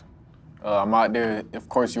voice. I'm out there, of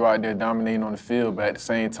course you're out there dominating on the field, but at the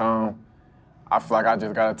same time, I feel like I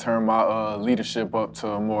just gotta turn my leadership up to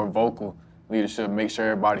a more vocal. Leadership, make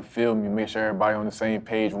sure everybody feel me, make sure everybody on the same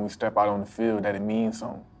page when we step out on the field, that it means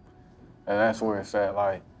something. And that's where it's at,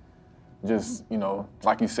 like, just, you know,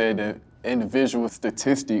 like you said, the individual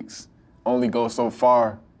statistics only go so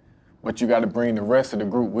far, but you got to bring the rest of the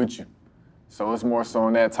group with you. So it's more so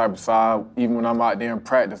on that type of side, even when I'm out there in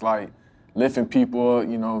practice, like, lifting people up,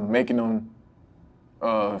 you know, making them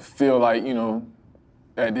feel like, you know,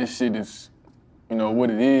 that this shit is, you know,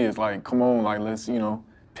 what it is. Like, come on, like, let's, you know,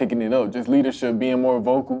 picking it up. Just leadership, being more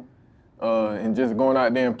vocal, and just going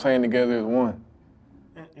out there and playing together as one.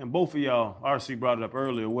 And both of y'all, RC brought it up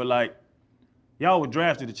earlier, were like, y'all were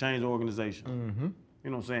drafted to change the organization. Mm-hmm. You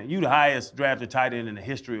know what I'm saying? You the highest drafted tight end in the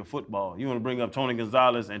history of football. You want to bring up Tony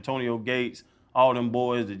Gonzalez, Antonio Gates, all them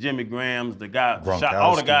boys, the Jimmy Grahams, the guy,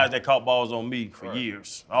 all the guys that caught balls on me for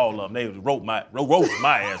years. All of them, they wrote my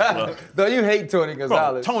ass. Bro. Though you hate Tony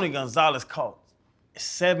Gonzalez. Bro, Tony Gonzalez caught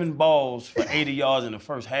 7 balls for 80 yards in the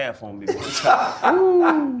first half on me. That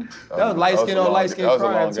was light skin on light skin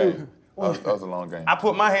crying too. That was a long game. I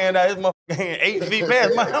put my hand out, his motherfucking hand 8 feet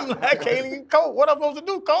past mine. I'm like, I can't even coach. What I'm supposed to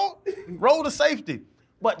do, coach? Roll the safety.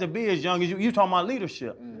 But to be as young as you talking about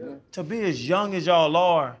leadership. Mm-hmm. To be as young as y'all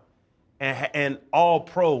are and all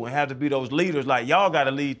pro and have to be those leaders, like y'all got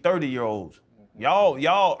to lead 30-year-olds.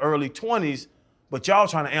 Y'all early 20s, but y'all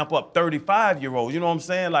trying to amp up 35-year-olds. You know what I'm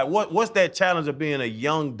saying? Like, what's that challenge of being a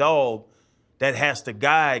young dog that has to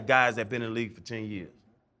guide guys that been in the league for 10 years?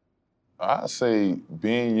 I say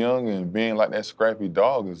being young and being like that scrappy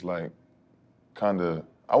dog is like kind of,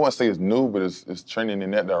 I wouldn't say it's new, but it's trending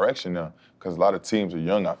in that direction now because a lot of teams are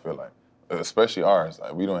young, I feel like, especially ours.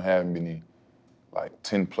 Like, we don't have many like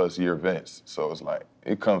 10-plus year vets. So it's like,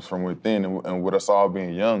 it comes from within. And with us all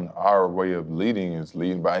being young, our way of leading is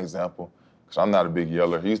leading by example. Because I'm not a big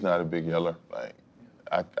yeller. He's not a big yeller. Like,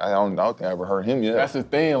 I don't think I ever heard him yet. That's the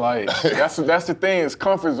thing, like, that's the thing, it's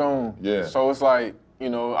comfort zone. Yeah. So it's like, you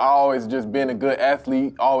know, I always just been a good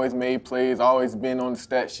athlete, always made plays, always been on the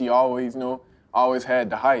stat sheet, always, you know, always had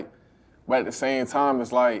the hype. But at the same time,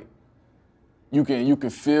 it's like you can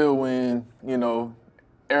feel when, you know,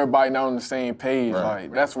 everybody not on the same page. Right.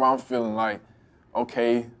 Like, that's where I'm feeling like,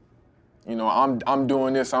 okay, you know, I'm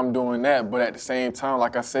doing this, I'm doing that. But at the same time,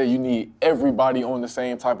 like I said, you need everybody on the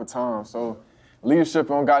same type of time. So leadership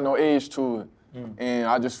don't got no age to it. And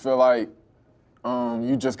I just feel like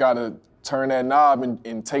you just gotta turn that knob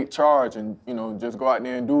and take charge and, you know, just go out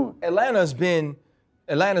there and do it. Atlanta's been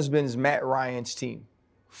Matt Ryan's team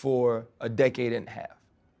for a decade and a half.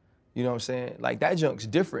 You know what I'm saying? Like, that junk's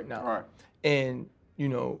different now. Right. And, you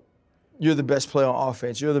know, you're the best player on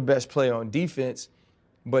offense, you're the best player on defense,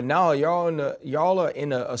 but now y'all are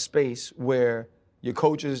in a space where your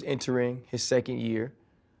coach is entering his second year,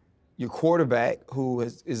 your quarterback, who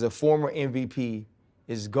is a former MVP,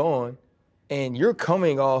 is gone, and you're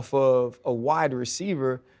coming off of a wide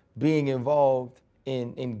receiver being involved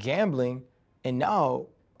in gambling and now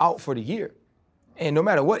out for the year. And no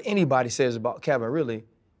matter what anybody says about Kevin Ridley,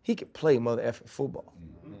 he can play mother effing football,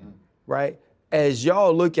 right? As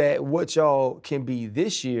y'all look at what y'all can be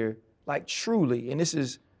this year, like truly, and this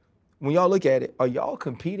is, when y'all look at it, are y'all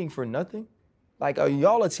competing for nothing? Like, are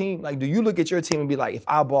y'all a team, like, do you look at your team and be like,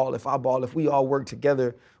 if we all work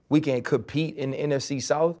together, we can compete in the NFC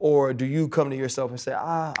South? Or do you come to yourself and say,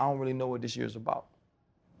 I don't really know what this year's about?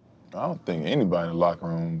 I don't think anybody in the locker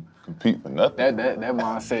room compete for nothing. That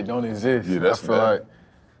mindset don't exist. Yeah, that's I feel like.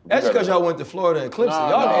 That's because y'all went to Florida and Clemson.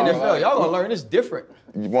 Y'all in the NFL, y'all gonna learn it's different.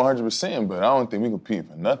 100%, but I don't think we compete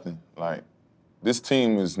for nothing. Like, this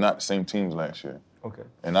team is not the same team as last year. Okay.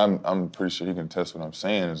 And I'm pretty sure he can attest what I'm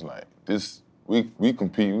saying. Is like, this, we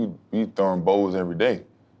compete, we throwing bowls every day.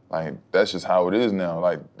 Like, that's just how it is now.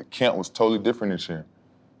 Like, the camp was totally different this year.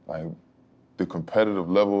 Like, the competitive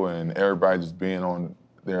level and everybody just being on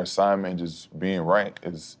their assignment, just being right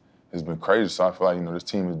has been crazy. So I feel like, you know, this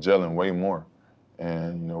team is gelling way more.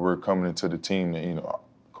 And, you know, we're coming into the team that, you know,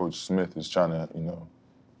 Coach Smith is trying to, you know,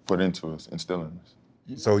 put into us, instill in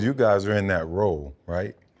us. So you guys are in that role,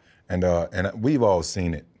 right? And we've all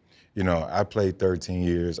seen it. You know, I played 13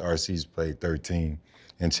 years, RC's played 13.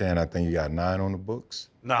 And Chan, I think you got 9 on the books?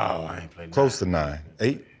 No, I ain't played 9. Close to 9.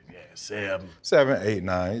 8? Yeah, 7. 7, 8,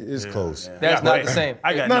 9. It's close. Yeah. That's not the same.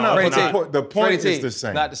 I got the point is the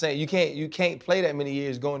same. Not the same. You can't play that many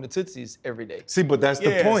years going to Tootsie's every day. See, but that's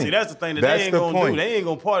the point. See, that's the thing that they ain't gonna do. They ain't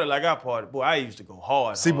gonna party like I partied. Boy, I used to go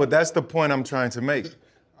hard. See, but that's the point I'm trying to make.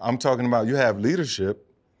 I'm talking about you have leadership,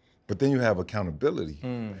 but then you have accountability,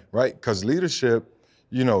 right? Because leadership,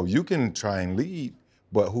 you know, you can try and lead,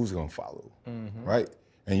 but who's gonna follow, right?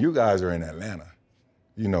 And you guys are in Atlanta,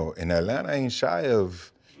 you know, and Atlanta ain't shy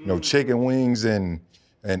of, you know, chicken wings and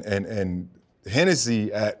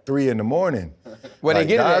Hennessy at 3 in the morning. Where they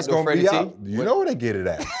get it guys at, though, gonna be Freddie T? out. You know where they get it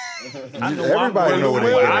at. I know Everybody know where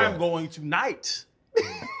they get it I'm at. going tonight.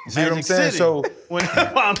 See what I'm Magic saying? City. So when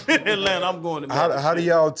I'm in Atlanta, I'm going to Magic how do City.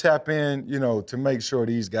 y'all tap in, to make sure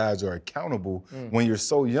these guys are accountable when you're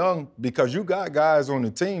so young? Because you got guys on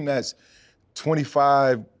the team that's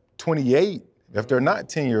 25, 28, if they're not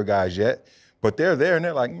 10-year guys yet, but they're there and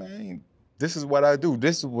they're like, man, this is what I do.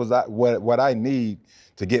 This is what I need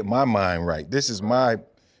to get my mind right. This is my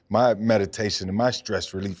meditation and my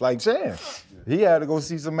stress relief. Like Sam, he had to go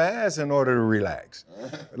see some ass in order to relax.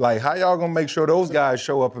 Like, how y'all gonna make sure those guys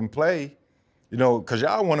show up and play? Because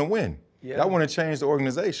y'all want to win. Yeah. Y'all want to change the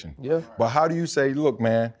organization. Yeah. But how do you say, look,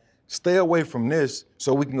 man, stay away from this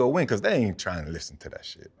so we can go win? Because they ain't trying to listen to that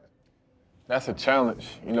shit. That's a challenge.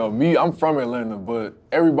 Me, I'm from Atlanta, but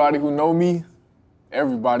everybody who know me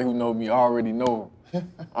already know.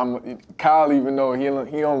 Kyle even know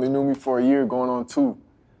he only knew me for a year going on 2.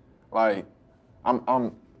 Like,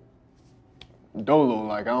 I'm dolo.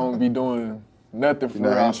 Like, I don't be doing nothing for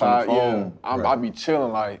real outside. Yeah, I be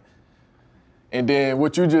chilling. Like, and then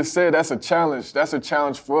what you just said, that's a challenge. That's a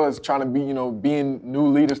challenge for us trying to be, being new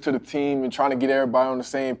leaders to the team and trying to get everybody on the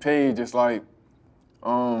same page. It's like,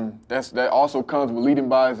 that also comes with leading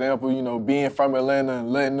by example, being from Atlanta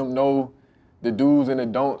and letting them know the do's and the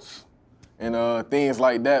don'ts and things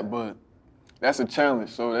like that. But that's a challenge.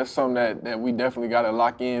 So that's something that we definitely got to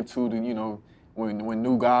lock into to, when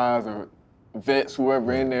new guys or vets,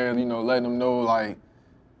 whoever in there, letting them know, like,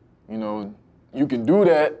 you can do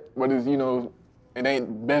that, but it's, it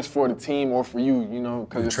ain't best for the team or for you,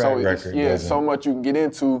 because it's so much you can get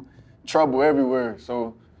into, trouble everywhere.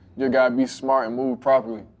 So you gotta be smart and move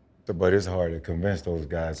properly. But it's hard to convince those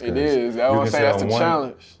guys. It is. I would say that's a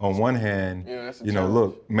challenge. On one hand,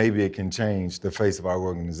 look, maybe it can change the face of our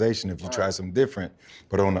organization if you try something different.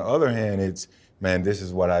 But on the other hand, it's, man, this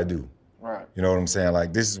is what I do. Right. You know what I'm saying?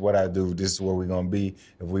 Like, this is what I do. This is where we're going to be.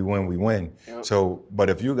 If we win, we win. Yep. So, but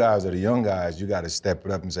if you guys are the young guys, you got to step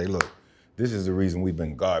it up and say, look, this is the reason we've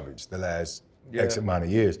been garbage the last X amount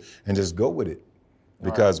of years, and just go with it.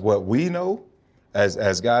 Because what we know,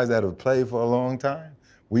 as guys that have played for a long time,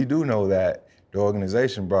 we do know that the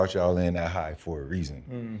organization brought y'all in that high for a reason.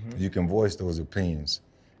 Mm-hmm. You can voice those opinions.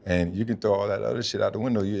 And you can throw all that other shit out the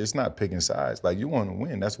window. It's not picking sides. Like, you want to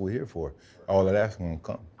win. That's what we're here for. All of that's going to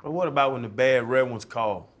come. But what about when the bad red ones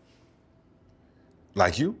call?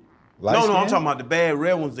 Like you? No, I'm talking about the bad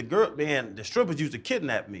red ones. The strippers used to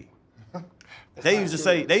kidnap me. They used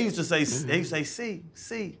to say,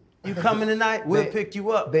 see, you coming tonight? We'll pick you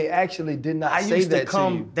up. They actually did not say that to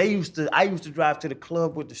you. I used to drive to the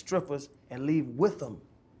club with the strippers and leave with them.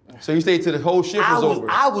 So you stayed till the whole shift was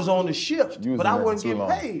over? I was on the shift, but I wasn't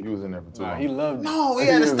getting paid. You was in there for too long. He loved it. No, he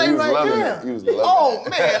had to stay right there. He was loving Oh it.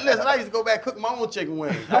 man, listen, I used to go back cook my own chicken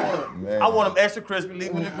wings. I want them extra crispy,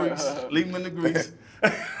 leave them in the grease. Leave them in the grease.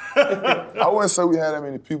 I wouldn't say we had that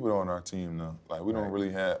many people on our team, though. Like, we don't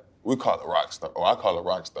really have, we call it rock star, or I call it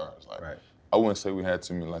rock stars. Like, I wouldn't say we had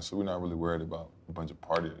too many, like, so we're not really worried about a bunch of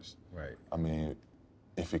partiers. Right. I mean,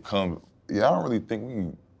 if it comes, I don't really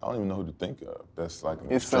think I don't even know who to think of. That's like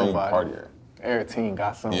an extreme partier. Every team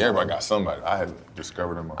got somebody. Yeah, everybody got somebody. I haven't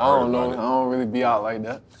discovered them. I don't know. I don't really be out like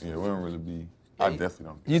that. Yeah, we don't really be. I definitely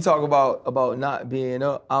don't. You talk about not being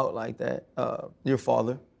out like that. Your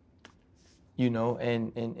father,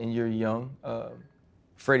 and you're young.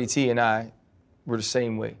 Freddie T and I were the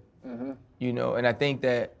same way. Mm-hmm. And I think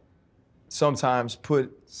that sometimes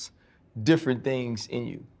puts different things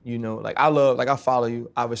in you. Like I follow you,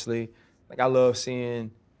 obviously. Like, I love seeing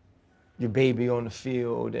your baby on the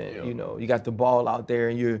field and, you got the ball out there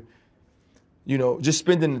and you're, just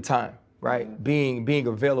spending the time, right? Mm-hmm. Being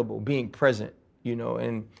available, being present,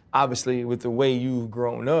 and obviously with the way you've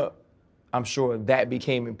grown up, I'm sure that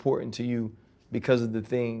became important to you because of the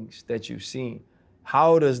things that you've seen.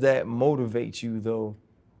 How does that motivate you, though,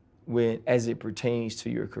 as it pertains to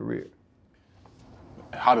your career?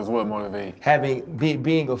 How does what motivate?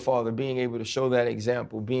 Being a father, being able to show that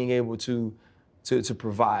example, being able to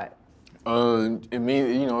provide. It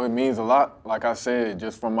means a lot. Like I said,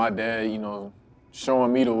 just from my dad,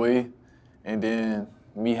 showing me the way, and then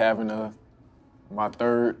me having my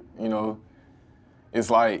third, it's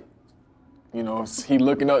like, he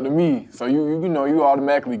looking up to me. So you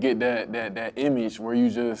automatically get that image where you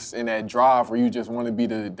just in that drive where you just want to be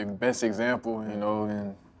the best example,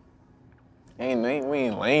 and we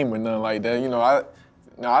ain't lame or nothing like that.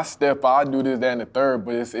 I step out, I do this, that, and the third,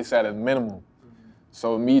 but it's at a minimum.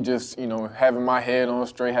 So me just, having my head on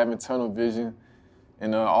straight, having tunnel vision,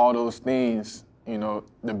 and all those things,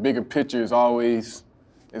 the bigger picture is always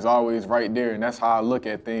is always right there, and that's how I look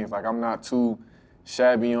at things. Like, I'm not too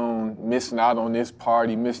shabby on missing out on this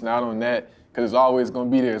party, missing out on that, because it's always going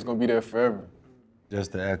to be there. It's going to be there forever.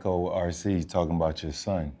 Just to echo RC talking about your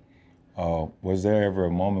son, was there ever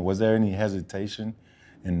a moment, was there any hesitation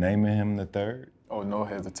in naming him the third? Oh, no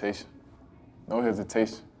hesitation. No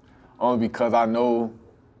hesitation. Only because I know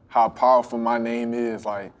how powerful my name is.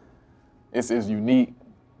 Like, it's unique.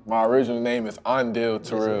 My original name is Andale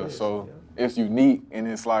Terrell, so it's unique, and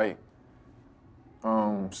it's like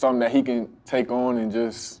something that he can take on and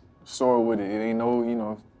just soar with it. It ain't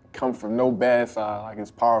no, come from no bad side. Like,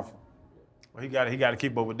 it's powerful. Well, he got to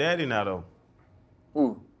keep up with Daddy now, though.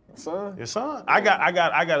 Who? Son? Your son? I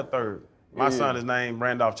got a third. My son is named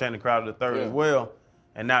Randolph Channing Crowder III as well.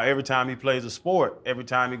 And now every time he plays a sport, every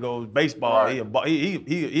time he goes baseball,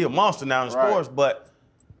 he a monster now in sports. But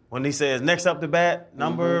when he says next up to bat,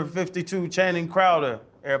 number 52 Channing Crowder,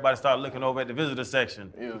 everybody started looking over at the visitor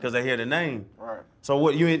section because they hear the name. Right. So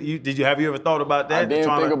what have you ever thought about that? I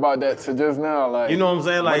didn't think about that till just now. Like, you know what I'm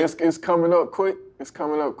saying? Like, it's coming up quick. It's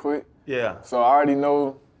coming up quick. Yeah. So I already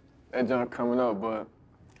know that junk coming up, but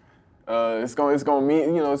it's gonna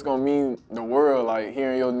mean, it's gonna mean the world, like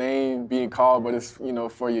hearing your name being called, but it's,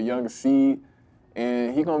 for your younger seed,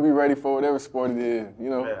 and he gonna be ready for whatever sport it is.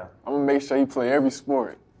 I'm gonna make sure he play every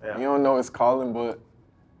sport. Yeah. You don't know his calling, but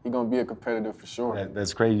he gonna be a competitor for sure.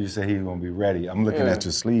 That's crazy. You say he's gonna be ready. I'm looking at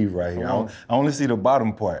your sleeve right here. I only see the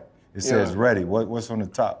bottom part. It says ready. What's on the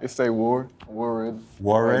top? It say war ready.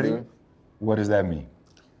 War ready? What does that mean?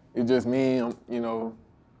 It just means,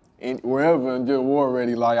 wherever, just war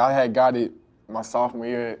ready. Like, I had got it my sophomore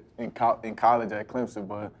year in college at Clemson,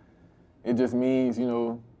 but it just means,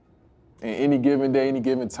 in any given day, any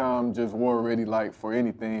given time, just war ready, like, for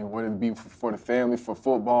anything, whether it be for the family, for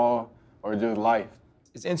football, or just life.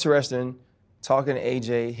 It's interesting talking to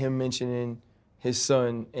AJ, him mentioning his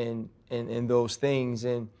son and those things.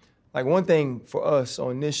 And, like, one thing for us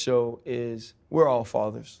on this show is we're all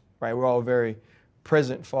fathers, right? We're all very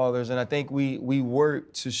present fathers, and I think we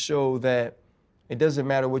work to show that it doesn't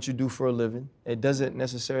matter what you do for a living. It doesn't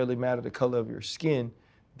necessarily matter the color of your skin,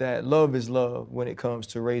 that love is love when it comes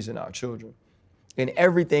to raising our children. And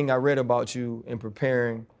everything I read about you in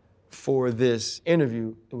preparing for this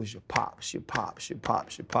interview, it was your pops, your pops, your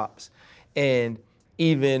pops, your pops. And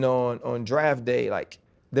even on draft day, like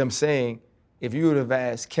them saying, if you would have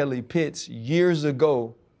asked Kelly Pitts years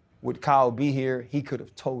ago, would Kyle be here, he could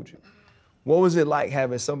have told you. What was it like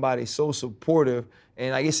having somebody so supportive? And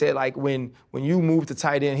like I said, like when you moved to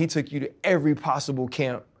tight end, he took you to every possible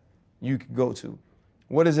camp you could go to.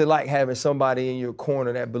 What is it like having somebody in your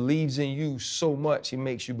corner that believes in you so much, he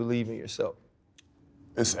makes you believe in yourself?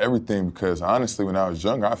 It's everything, because honestly, when I was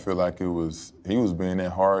younger, I feel like he was being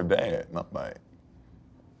that hard dad. And I'm like,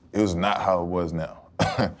 it was not how it was now.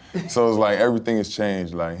 So it's like everything has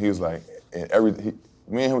changed. Like, he was like,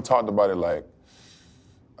 me and him talked about it like,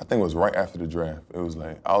 I think it was right after the draft. It was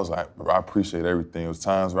like, I was like, bro, I appreciate everything. It was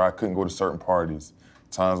times where I couldn't go to certain parties,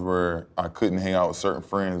 times where I couldn't hang out with certain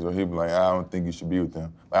friends, or he'd be like, I don't think you should be with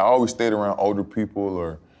them. Like, I always stayed around older people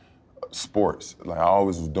or sports. Like, I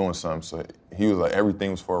always was doing something. So he was like, everything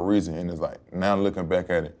was for a reason. And it's like, now looking back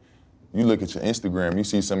at it, you look at your Instagram, you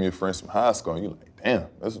see some of your friends from high school, and you're like, damn,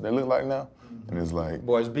 that's what they look like now? And it's like,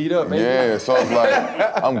 boys beat up, man. Yeah, so it's like,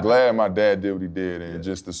 I'm glad my dad did what he did, and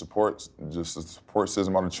just the support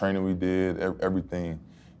system, all the training we did, everything,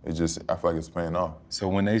 I feel like it's paying off. So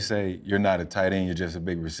when they say you're not a tight end, you're just a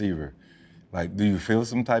big receiver, like, do you feel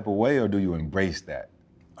some type of way, or do you embrace that?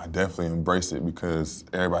 I definitely embrace it, because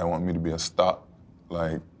everybody want me to be a stop,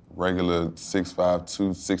 like regular 6'5",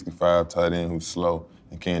 265 tight end who's slow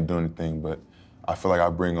and can't do anything, but I feel like I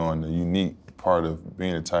bring on the unique part of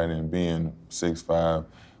being a tight end, being 6'5",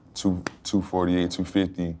 248,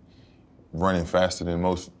 250, running faster than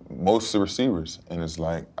most receivers. And it's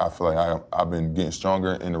like, I feel like I've been getting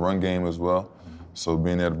stronger in the run game as well. So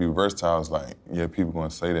being able to be versatile is like, yeah, people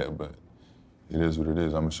gonna say that, but it is what it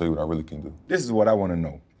is. I'm gonna show you what I really can do. This is what I wanna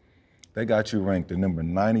know. They got you ranked the number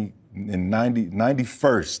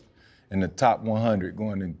 91st in the top 100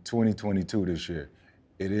 going in 2022 this year.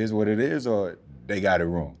 It is what it is, or they got it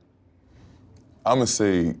wrong? I'm gonna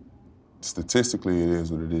say, statistically, it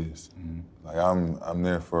is what it is. Mm-hmm. Like, I'm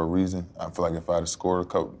there for a reason. I feel like if I'd have scored a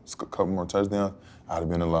couple more touchdowns, I'd have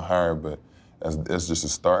been a little higher. But that's just a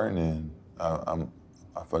start, and I feel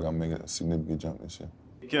like I'm making a significant jump this year.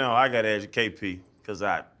 I got to ask you, KP, because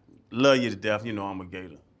I love you to death. You know I'm a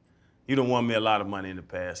Gator. You done won me a lot of money in the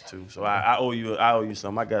past too, so I owe you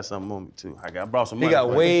something. I got something on me too. I brought some money. He got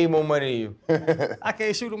way more money than you. I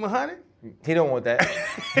can't shoot him 100. He don't want that.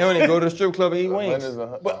 He don't even go to the strip club and eat wings.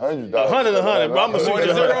 $100. $100, but I'm gonna shoot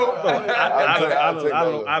you $0.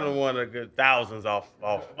 I don't want to get thousands off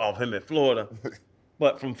him at Florida.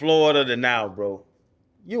 But from Florida to now, bro,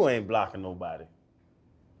 you ain't blocking nobody.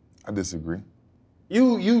 I disagree.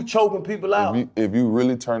 You choking people out. If you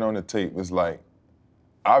really turn on the tape, it's like,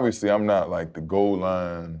 obviously I'm not like the goal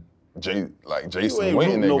line, Jason you ain't Witten.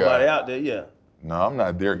 rooting nobody out there, yeah. No, I'm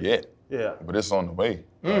not there yet. Yeah. But it's on the way.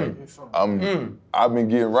 Like, I've been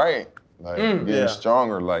getting right, getting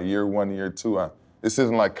stronger. Like year 1, year 2. This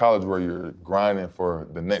isn't like college where you're grinding for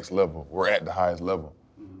the next level. We're at the highest level,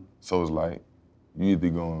 so it's like you either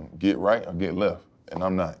gonna get right or get left, and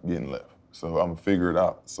I'm not getting left. So I'm gonna figure it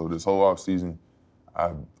out. So this whole off season,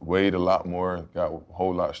 I've weighed a lot more, got a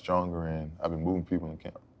whole lot stronger, and I've been moving people in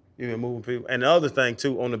camp. You've been moving people, and the other thing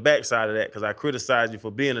too, on the backside of that, because I criticized you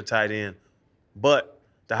for being a tight end, but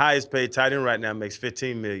the highest paid tight end right now makes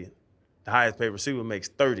 $15 million. The highest paid receiver makes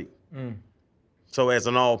 $30. So as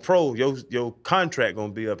an all-pro, your contract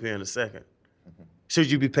gonna be up here in a second. Should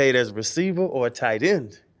you be paid as a receiver or a tight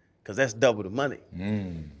end? Because that's double the money.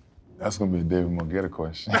 That's gonna be a David Morgetta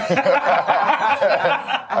question. I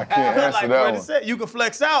can't answer that one. Said, you can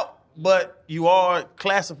flex out, but you are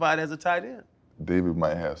classified as a tight end. David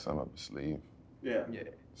might have something up his sleeve. Yeah.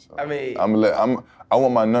 So I mean, I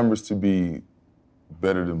want my numbers to be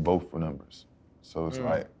better than both numbers. So it's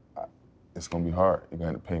like, it's gonna be hard. You're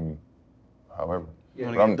gonna have to pay me however. You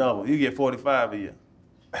only get double. You get 45 a year.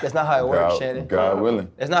 That's not how it works, Shannon. God willing.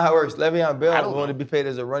 That's not how it works. Le'Veon Bell wanted to be paid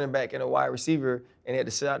as a running back and a wide receiver, and he had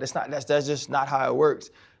to sit out. That's just not how it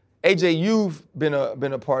works. AJ, you've been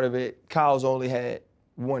a part of it. Kyle's only had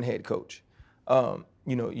one head coach.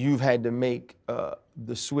 You've had to make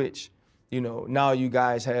the switch. Now you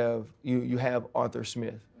guys have you have Arthur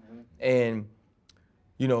Smith, and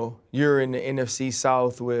you're in the NFC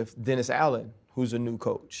South with Dennis Allen, who's a new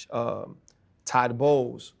coach. Todd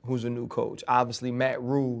Bowles, who's a new coach. Obviously, Matt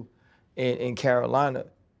Rule in Carolina.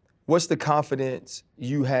 What's the confidence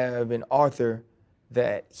you have in Arthur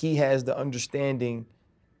that he has the understanding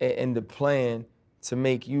and the plan to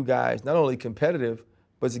make you guys not only competitive,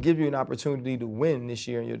 but to give you an opportunity to win this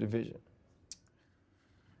year in your division?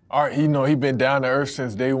 All right, he been down to earth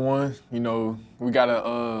since day one. We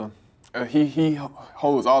gotta. He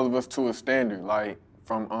holds all of us to a standard. Like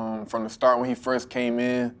from the start when he first came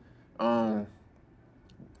in.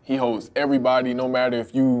 He holds everybody, no matter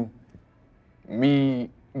if me,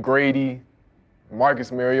 Grady,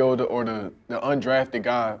 Marcus Mariota, or the undrafted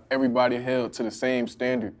guy, everybody held to the same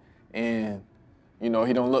standard. And, he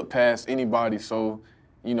don't look past anybody. So,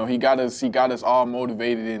 he got us all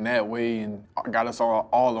motivated in that way and got us all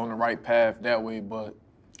on the right path that way. But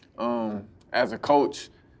as a coach,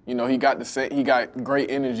 he got great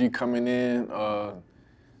energy coming in.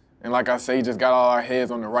 And like I say, he just got all our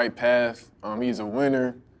heads on the right path. He's a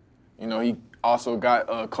winner. He also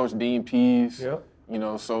got Coach Dean Pease. Yep.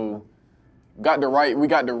 So we got the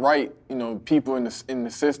right, people in the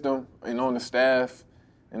system and on the staff.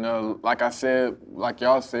 And like I said, like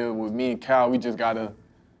y'all said, with me and Cal, we just gotta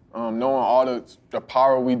knowing all the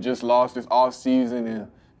power we just lost this off season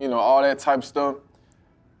and all that type of stuff.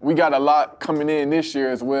 We got a lot coming in this year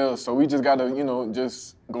as well. So we just gotta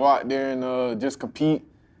just go out there and just compete.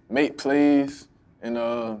 Make plays, and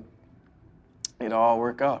it all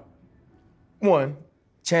work out. One,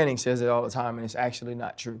 Channing says it all the time, and it's actually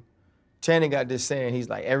not true. Channing got this saying, he's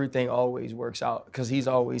like, everything always works out because he's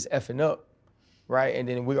always effing up, right? And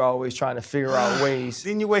then we're always trying to figure out ways.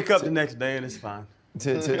 Then you wake up the next day and it's fine.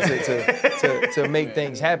 To make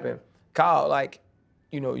things happen. Kyle,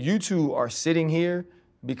 you two are sitting here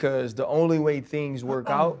because the only way things work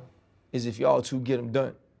out is if y'all two get them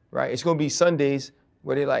done, right? It's going to be Sundays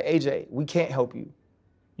where they're like, AJ, we can't help you.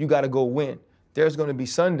 You got to go win. There's going to be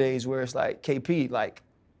Sundays where it's like, KP,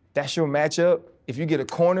 that's your matchup. If you get a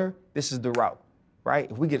corner, this is the route, right?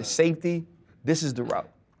 If we get a safety, this is the route.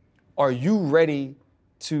 Are you ready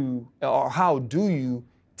or how do you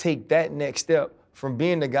take that next step from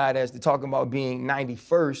being the guy that's talking about being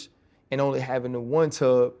 91st and only having the one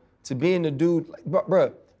tub to being the dude,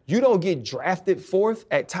 bruh, you don't get drafted 4th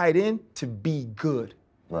at tight end to be good.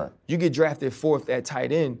 Right. You get drafted 4th at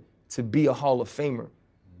tight end to be a Hall of Famer.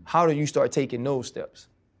 How do you start taking those steps?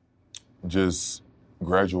 Just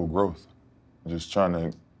gradual growth. Just trying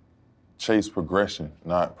to chase progression,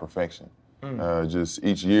 not perfection. Just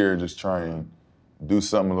each year, just try and do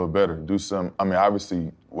something a little better.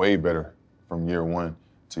 Obviously way better from year 1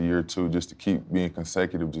 to year 2, just to keep being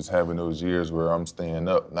consecutive, just having those years where I'm staying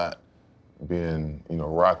up, not being,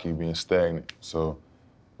 rocky, being stagnant. So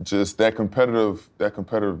just that competitive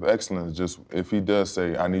excellence. Just if he does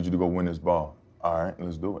say, "I need you to go win this ball," all right,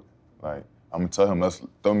 let's do it. Like I'm gonna tell him, let's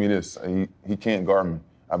throw me this. He can't guard me.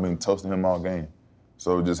 I've been toasting him all game.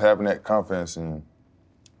 So just having that confidence and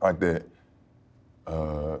like that,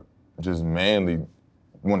 just manly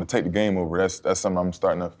want to take the game over. That's something I'm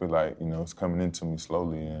starting to feel like it's coming into me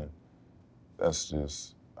slowly, and that's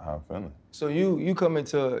just how I'm feeling. So you come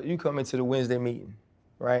into the Wednesday meeting,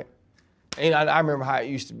 right? And I remember how it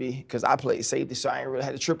used to be because I played safety, so I ain't really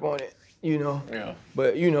had to trip on it, Yeah.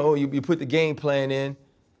 But you put the game plan in,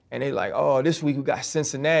 and they like, oh, this week we got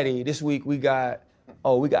Cincinnati. This week we got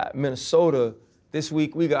Minnesota. This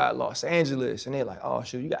week we got Los Angeles, and they're like, oh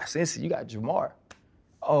shoot, you got Cincy, you got Jamar.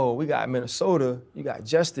 Oh, we got Minnesota, you got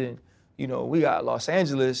Justin. We got Los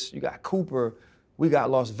Angeles, you got Cooper. We got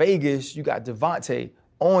Las Vegas, you got Devontae.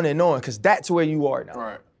 On and on, because that's where you are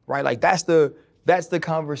now. Right? Like that's the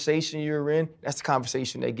conversation you're in. That's the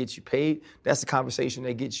conversation that gets you paid. That's the conversation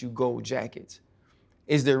that gets you gold jackets.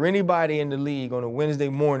 Is there anybody in the league on a Wednesday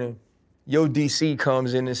morning, your DC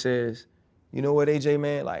comes in and says, you know what, AJ,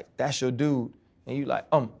 man, like that's your dude. And you like,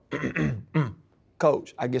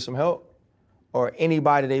 coach, I get some help? Or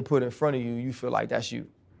anybody they put in front of you, you feel like that's you?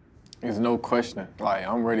 There's no question. Like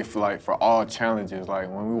I'm ready for all challenges. Like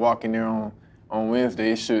when we walk in there on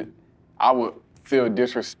Wednesday, I would feel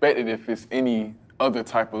disrespected if it's any other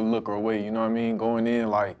type of look or way, you know what I mean? Going in,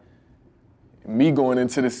 like, me going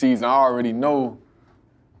into the season, I already know,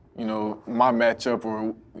 my matchup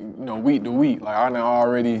or, week to week. Like, I done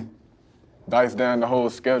already diced down the whole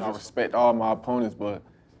schedule, respect all my opponents, but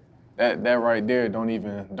that right there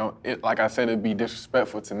like I said, it'd be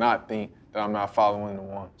disrespectful to not think that I'm not following the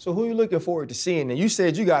one. So who you looking forward to seeing? And you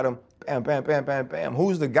said you got him, bam, bam, bam, bam, bam.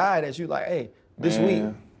 Who's the guy that you like, hey, this week?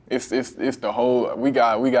 It's the whole. We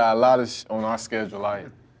got a lot on our schedule. Like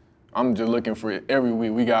I'm just looking for it every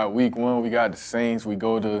week. We got week 1. We got the Saints. We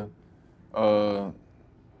go to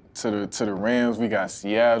the Rams. We got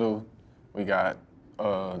Seattle. We got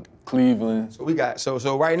Cleveland. So we got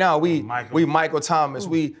so right now we Michael Thomas.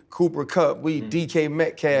 We Cooper Kupp. We DK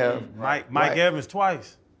Metcalf. Mike Evans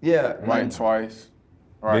twice. Yeah. Mike twice.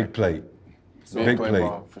 Right. Big plate. Big play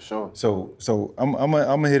ball, for sure. So I'm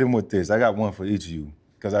gonna hit him with this. I got one for each of you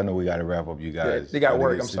because I know we got to wrap up. You guys. Yeah, they got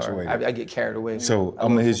work. I'm sorry. I get carried away. So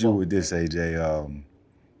I'm gonna hit you with this, AJ.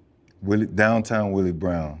 Downtown Willie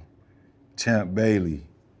Brown, Champ Bailey,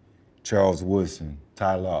 Charles Woodson,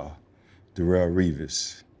 Ty Law, Darrell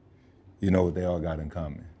Revis. You know what they all got in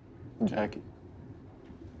common? Jacket.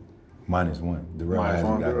 Minus one. Darrell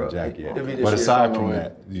hasn't got a jacket yet. But aside from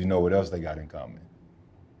that, you know what else they got in common?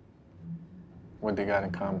 What they got in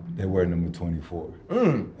common? They wear number 24.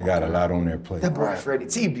 They got a lot on their plate. That boy Freddie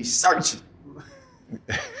T be searching.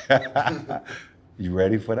 You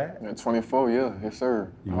ready for that? Yeah, 24, yeah, yes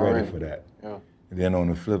sir. You ready for that? Yeah. And then on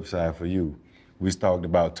the flip side for you, we talked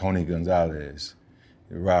about Tony Gonzalez,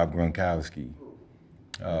 Rob Gronkowski.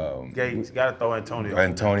 Gates, gotta throw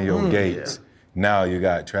Antonio Gates. Yeah. Now you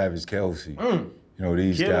got Travis Kelce. You know,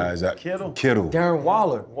 these guys. Kittle. Darren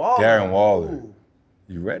Waller. Darren Waller.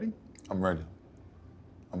 You ready? I'm ready.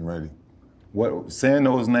 Saying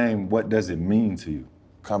those names, what does it mean to you?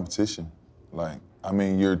 Competition. Like, I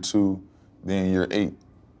mean, year 2, then year 8,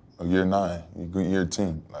 or year 9, year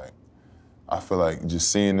 10. Like, I feel like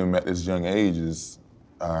just seeing them at this young age is,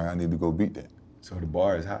 all right, I need to go beat that. So the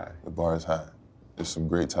bar is high. The bar is high. There's some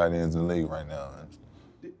great tight ends in the league right now.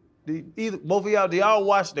 Both of y'all, do y'all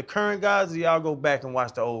watch the current guys or do y'all go back and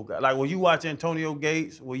watch the old guys? Like, will you watch Antonio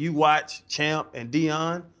Gates? Will you watch Champ and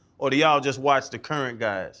Deion? Or do y'all just watch the current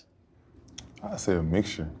guys? I say a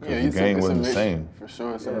mixture, because the game wasn't the same. For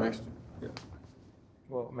sure, it's a mixture. Yeah.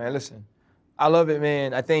 Well, man, listen, I love it,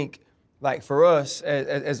 man. I think, like, for us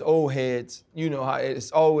as old heads, you know how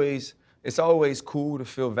it's always cool to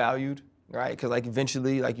feel valued, right? Because, like,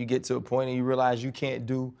 eventually, like, you get to a point and you realize you can't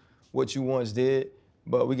do what you once did.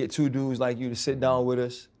 But we get 2 dudes like you to sit down with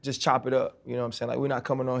us, just chop it up. You know what I'm saying? Like, we're not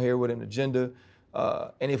coming on here with an agenda.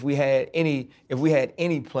 And if we had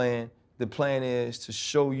any plan, the plan is to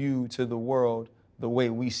show you to the world the way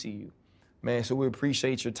we see you, man. So we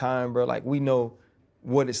appreciate your time, bro. Like, we know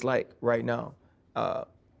what it's like right now.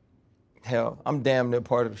 Hell, I'm damn near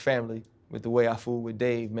part of the family with the way I fool with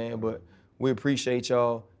Dave, man. But we appreciate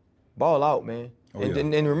y'all. Ball out, man.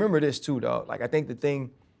 And remember this too, dog. Like, I think the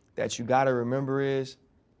thing that you gotta remember is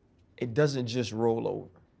it doesn't just roll over.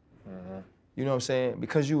 You know what I'm saying?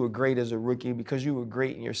 Because you were great as a rookie, because you were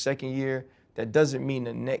great in your second year, that doesn't mean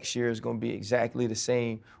the next year is gonna be exactly the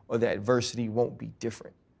same or the adversity won't be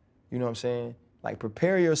different. You know what I'm saying? Like,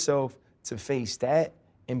 prepare yourself to face that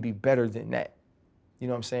and be better than that. You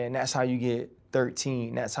know what I'm saying? That's how you get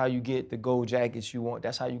 13. That's how you get the gold jackets you want.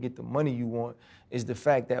 That's how you get the money you want, is the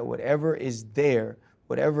fact that whatever is there,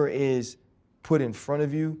 whatever is put in front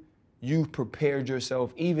of you, you've prepared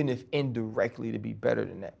yourself, even if indirectly, to be better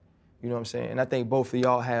than that. You know what I'm saying? And I think both of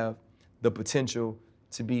y'all have the potential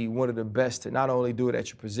to be one of the best to not only do it at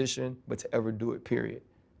your position, but to ever do it, period.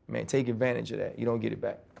 Man, take advantage of that. You don't get it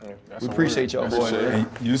back. Yeah, we appreciate y'all, boys. And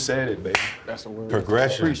you said it, baby. That's a word.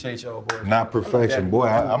 Progression. Appreciate y'all, boys. Not perfection. Boy,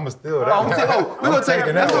 I'm still that. We're gonna take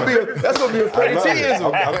that. That's gonna be a Freddie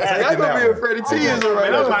T-ism. That's gonna be a Freddie T-ism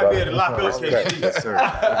right That now. might be able to lock up Yes, sir.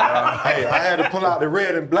 Hey, I had to pull out the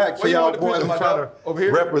red and black for y'all boys. I'm trying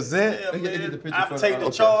to represent. I'm take the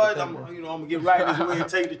charge. I'm gonna get right this way and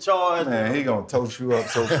take the charge. Man, he gonna toast you up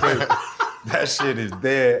so quick. That shit is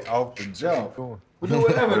dead off the jump. We'll do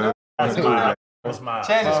whatever. Smile.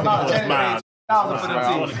 Channing, smile. $20,000 for the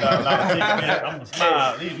team. I'm gonna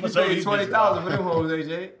smile. $20,000 for them hoes,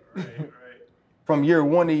 AJ. From year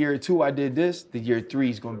 1 to year 2, I did this. The year 3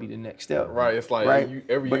 is gonna be the next step. Right. It's like Right.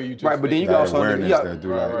 every year you just Right, but then you That also awareness that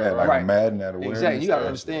do like that, like Right. Madden, that awareness. Exactly. You gotta that's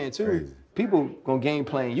understand too. crazy. People gonna game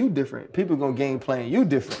playing you different. People gonna game playing you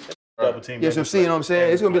different. Double team. Yes, I'm seeing what I'm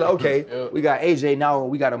saying. It's gonna be like, okay, we got AJ now.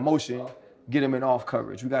 We got a motion. Get him in off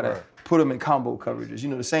coverage. We gotta put him in combo coverages. You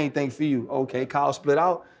know, the same thing for you. Okay, Kyle split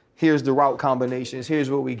out. Here's the route combinations. Here's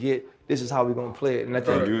what we get. This is how we're gonna play it. And I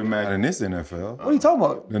think, Can you imagine this NFL? what are you talking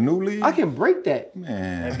about? The new league? I can break that.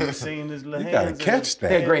 Man, Have you seen his little you gotta hands? catch He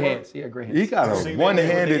had that. great hands. He had great hands. He got Seen a that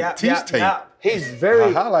one-handed nigga with the teeth tape. He's A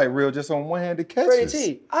very highlight reel just on one-handed Freddie catches.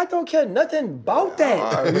 T. I don't care nothing about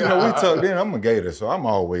that. You know, we tucked in. I'm a Gator, so I'm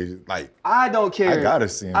always like, I don't care. I gotta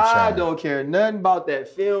see him I shine. don't care nothing about that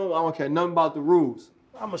film. I don't care nothing about the rules.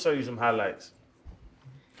 I'm gonna show you some highlights.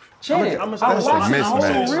 Channing, I'm that's gonna a show you some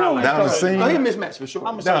mismatch. highlights. Down the seam. No, he a mismatch for sure.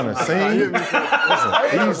 Down the seam. That's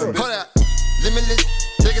easy. Hold up, limitless.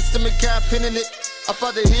 Take a stomach, got pinning it. I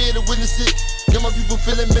fought the head to witness it. Got my people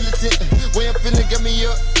feeling militant. Way I'm feeling, got me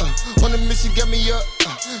up. On the mission, got me up.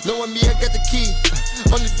 Knowing me, I got the key.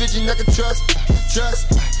 On the vision, I can trust.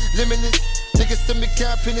 Trust, limitless. Take a stomach,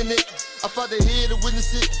 got pinning it. I fought the head to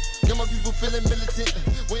witness it. Got my people feeling militant.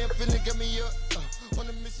 Way I'm feeling, got me up. On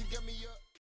the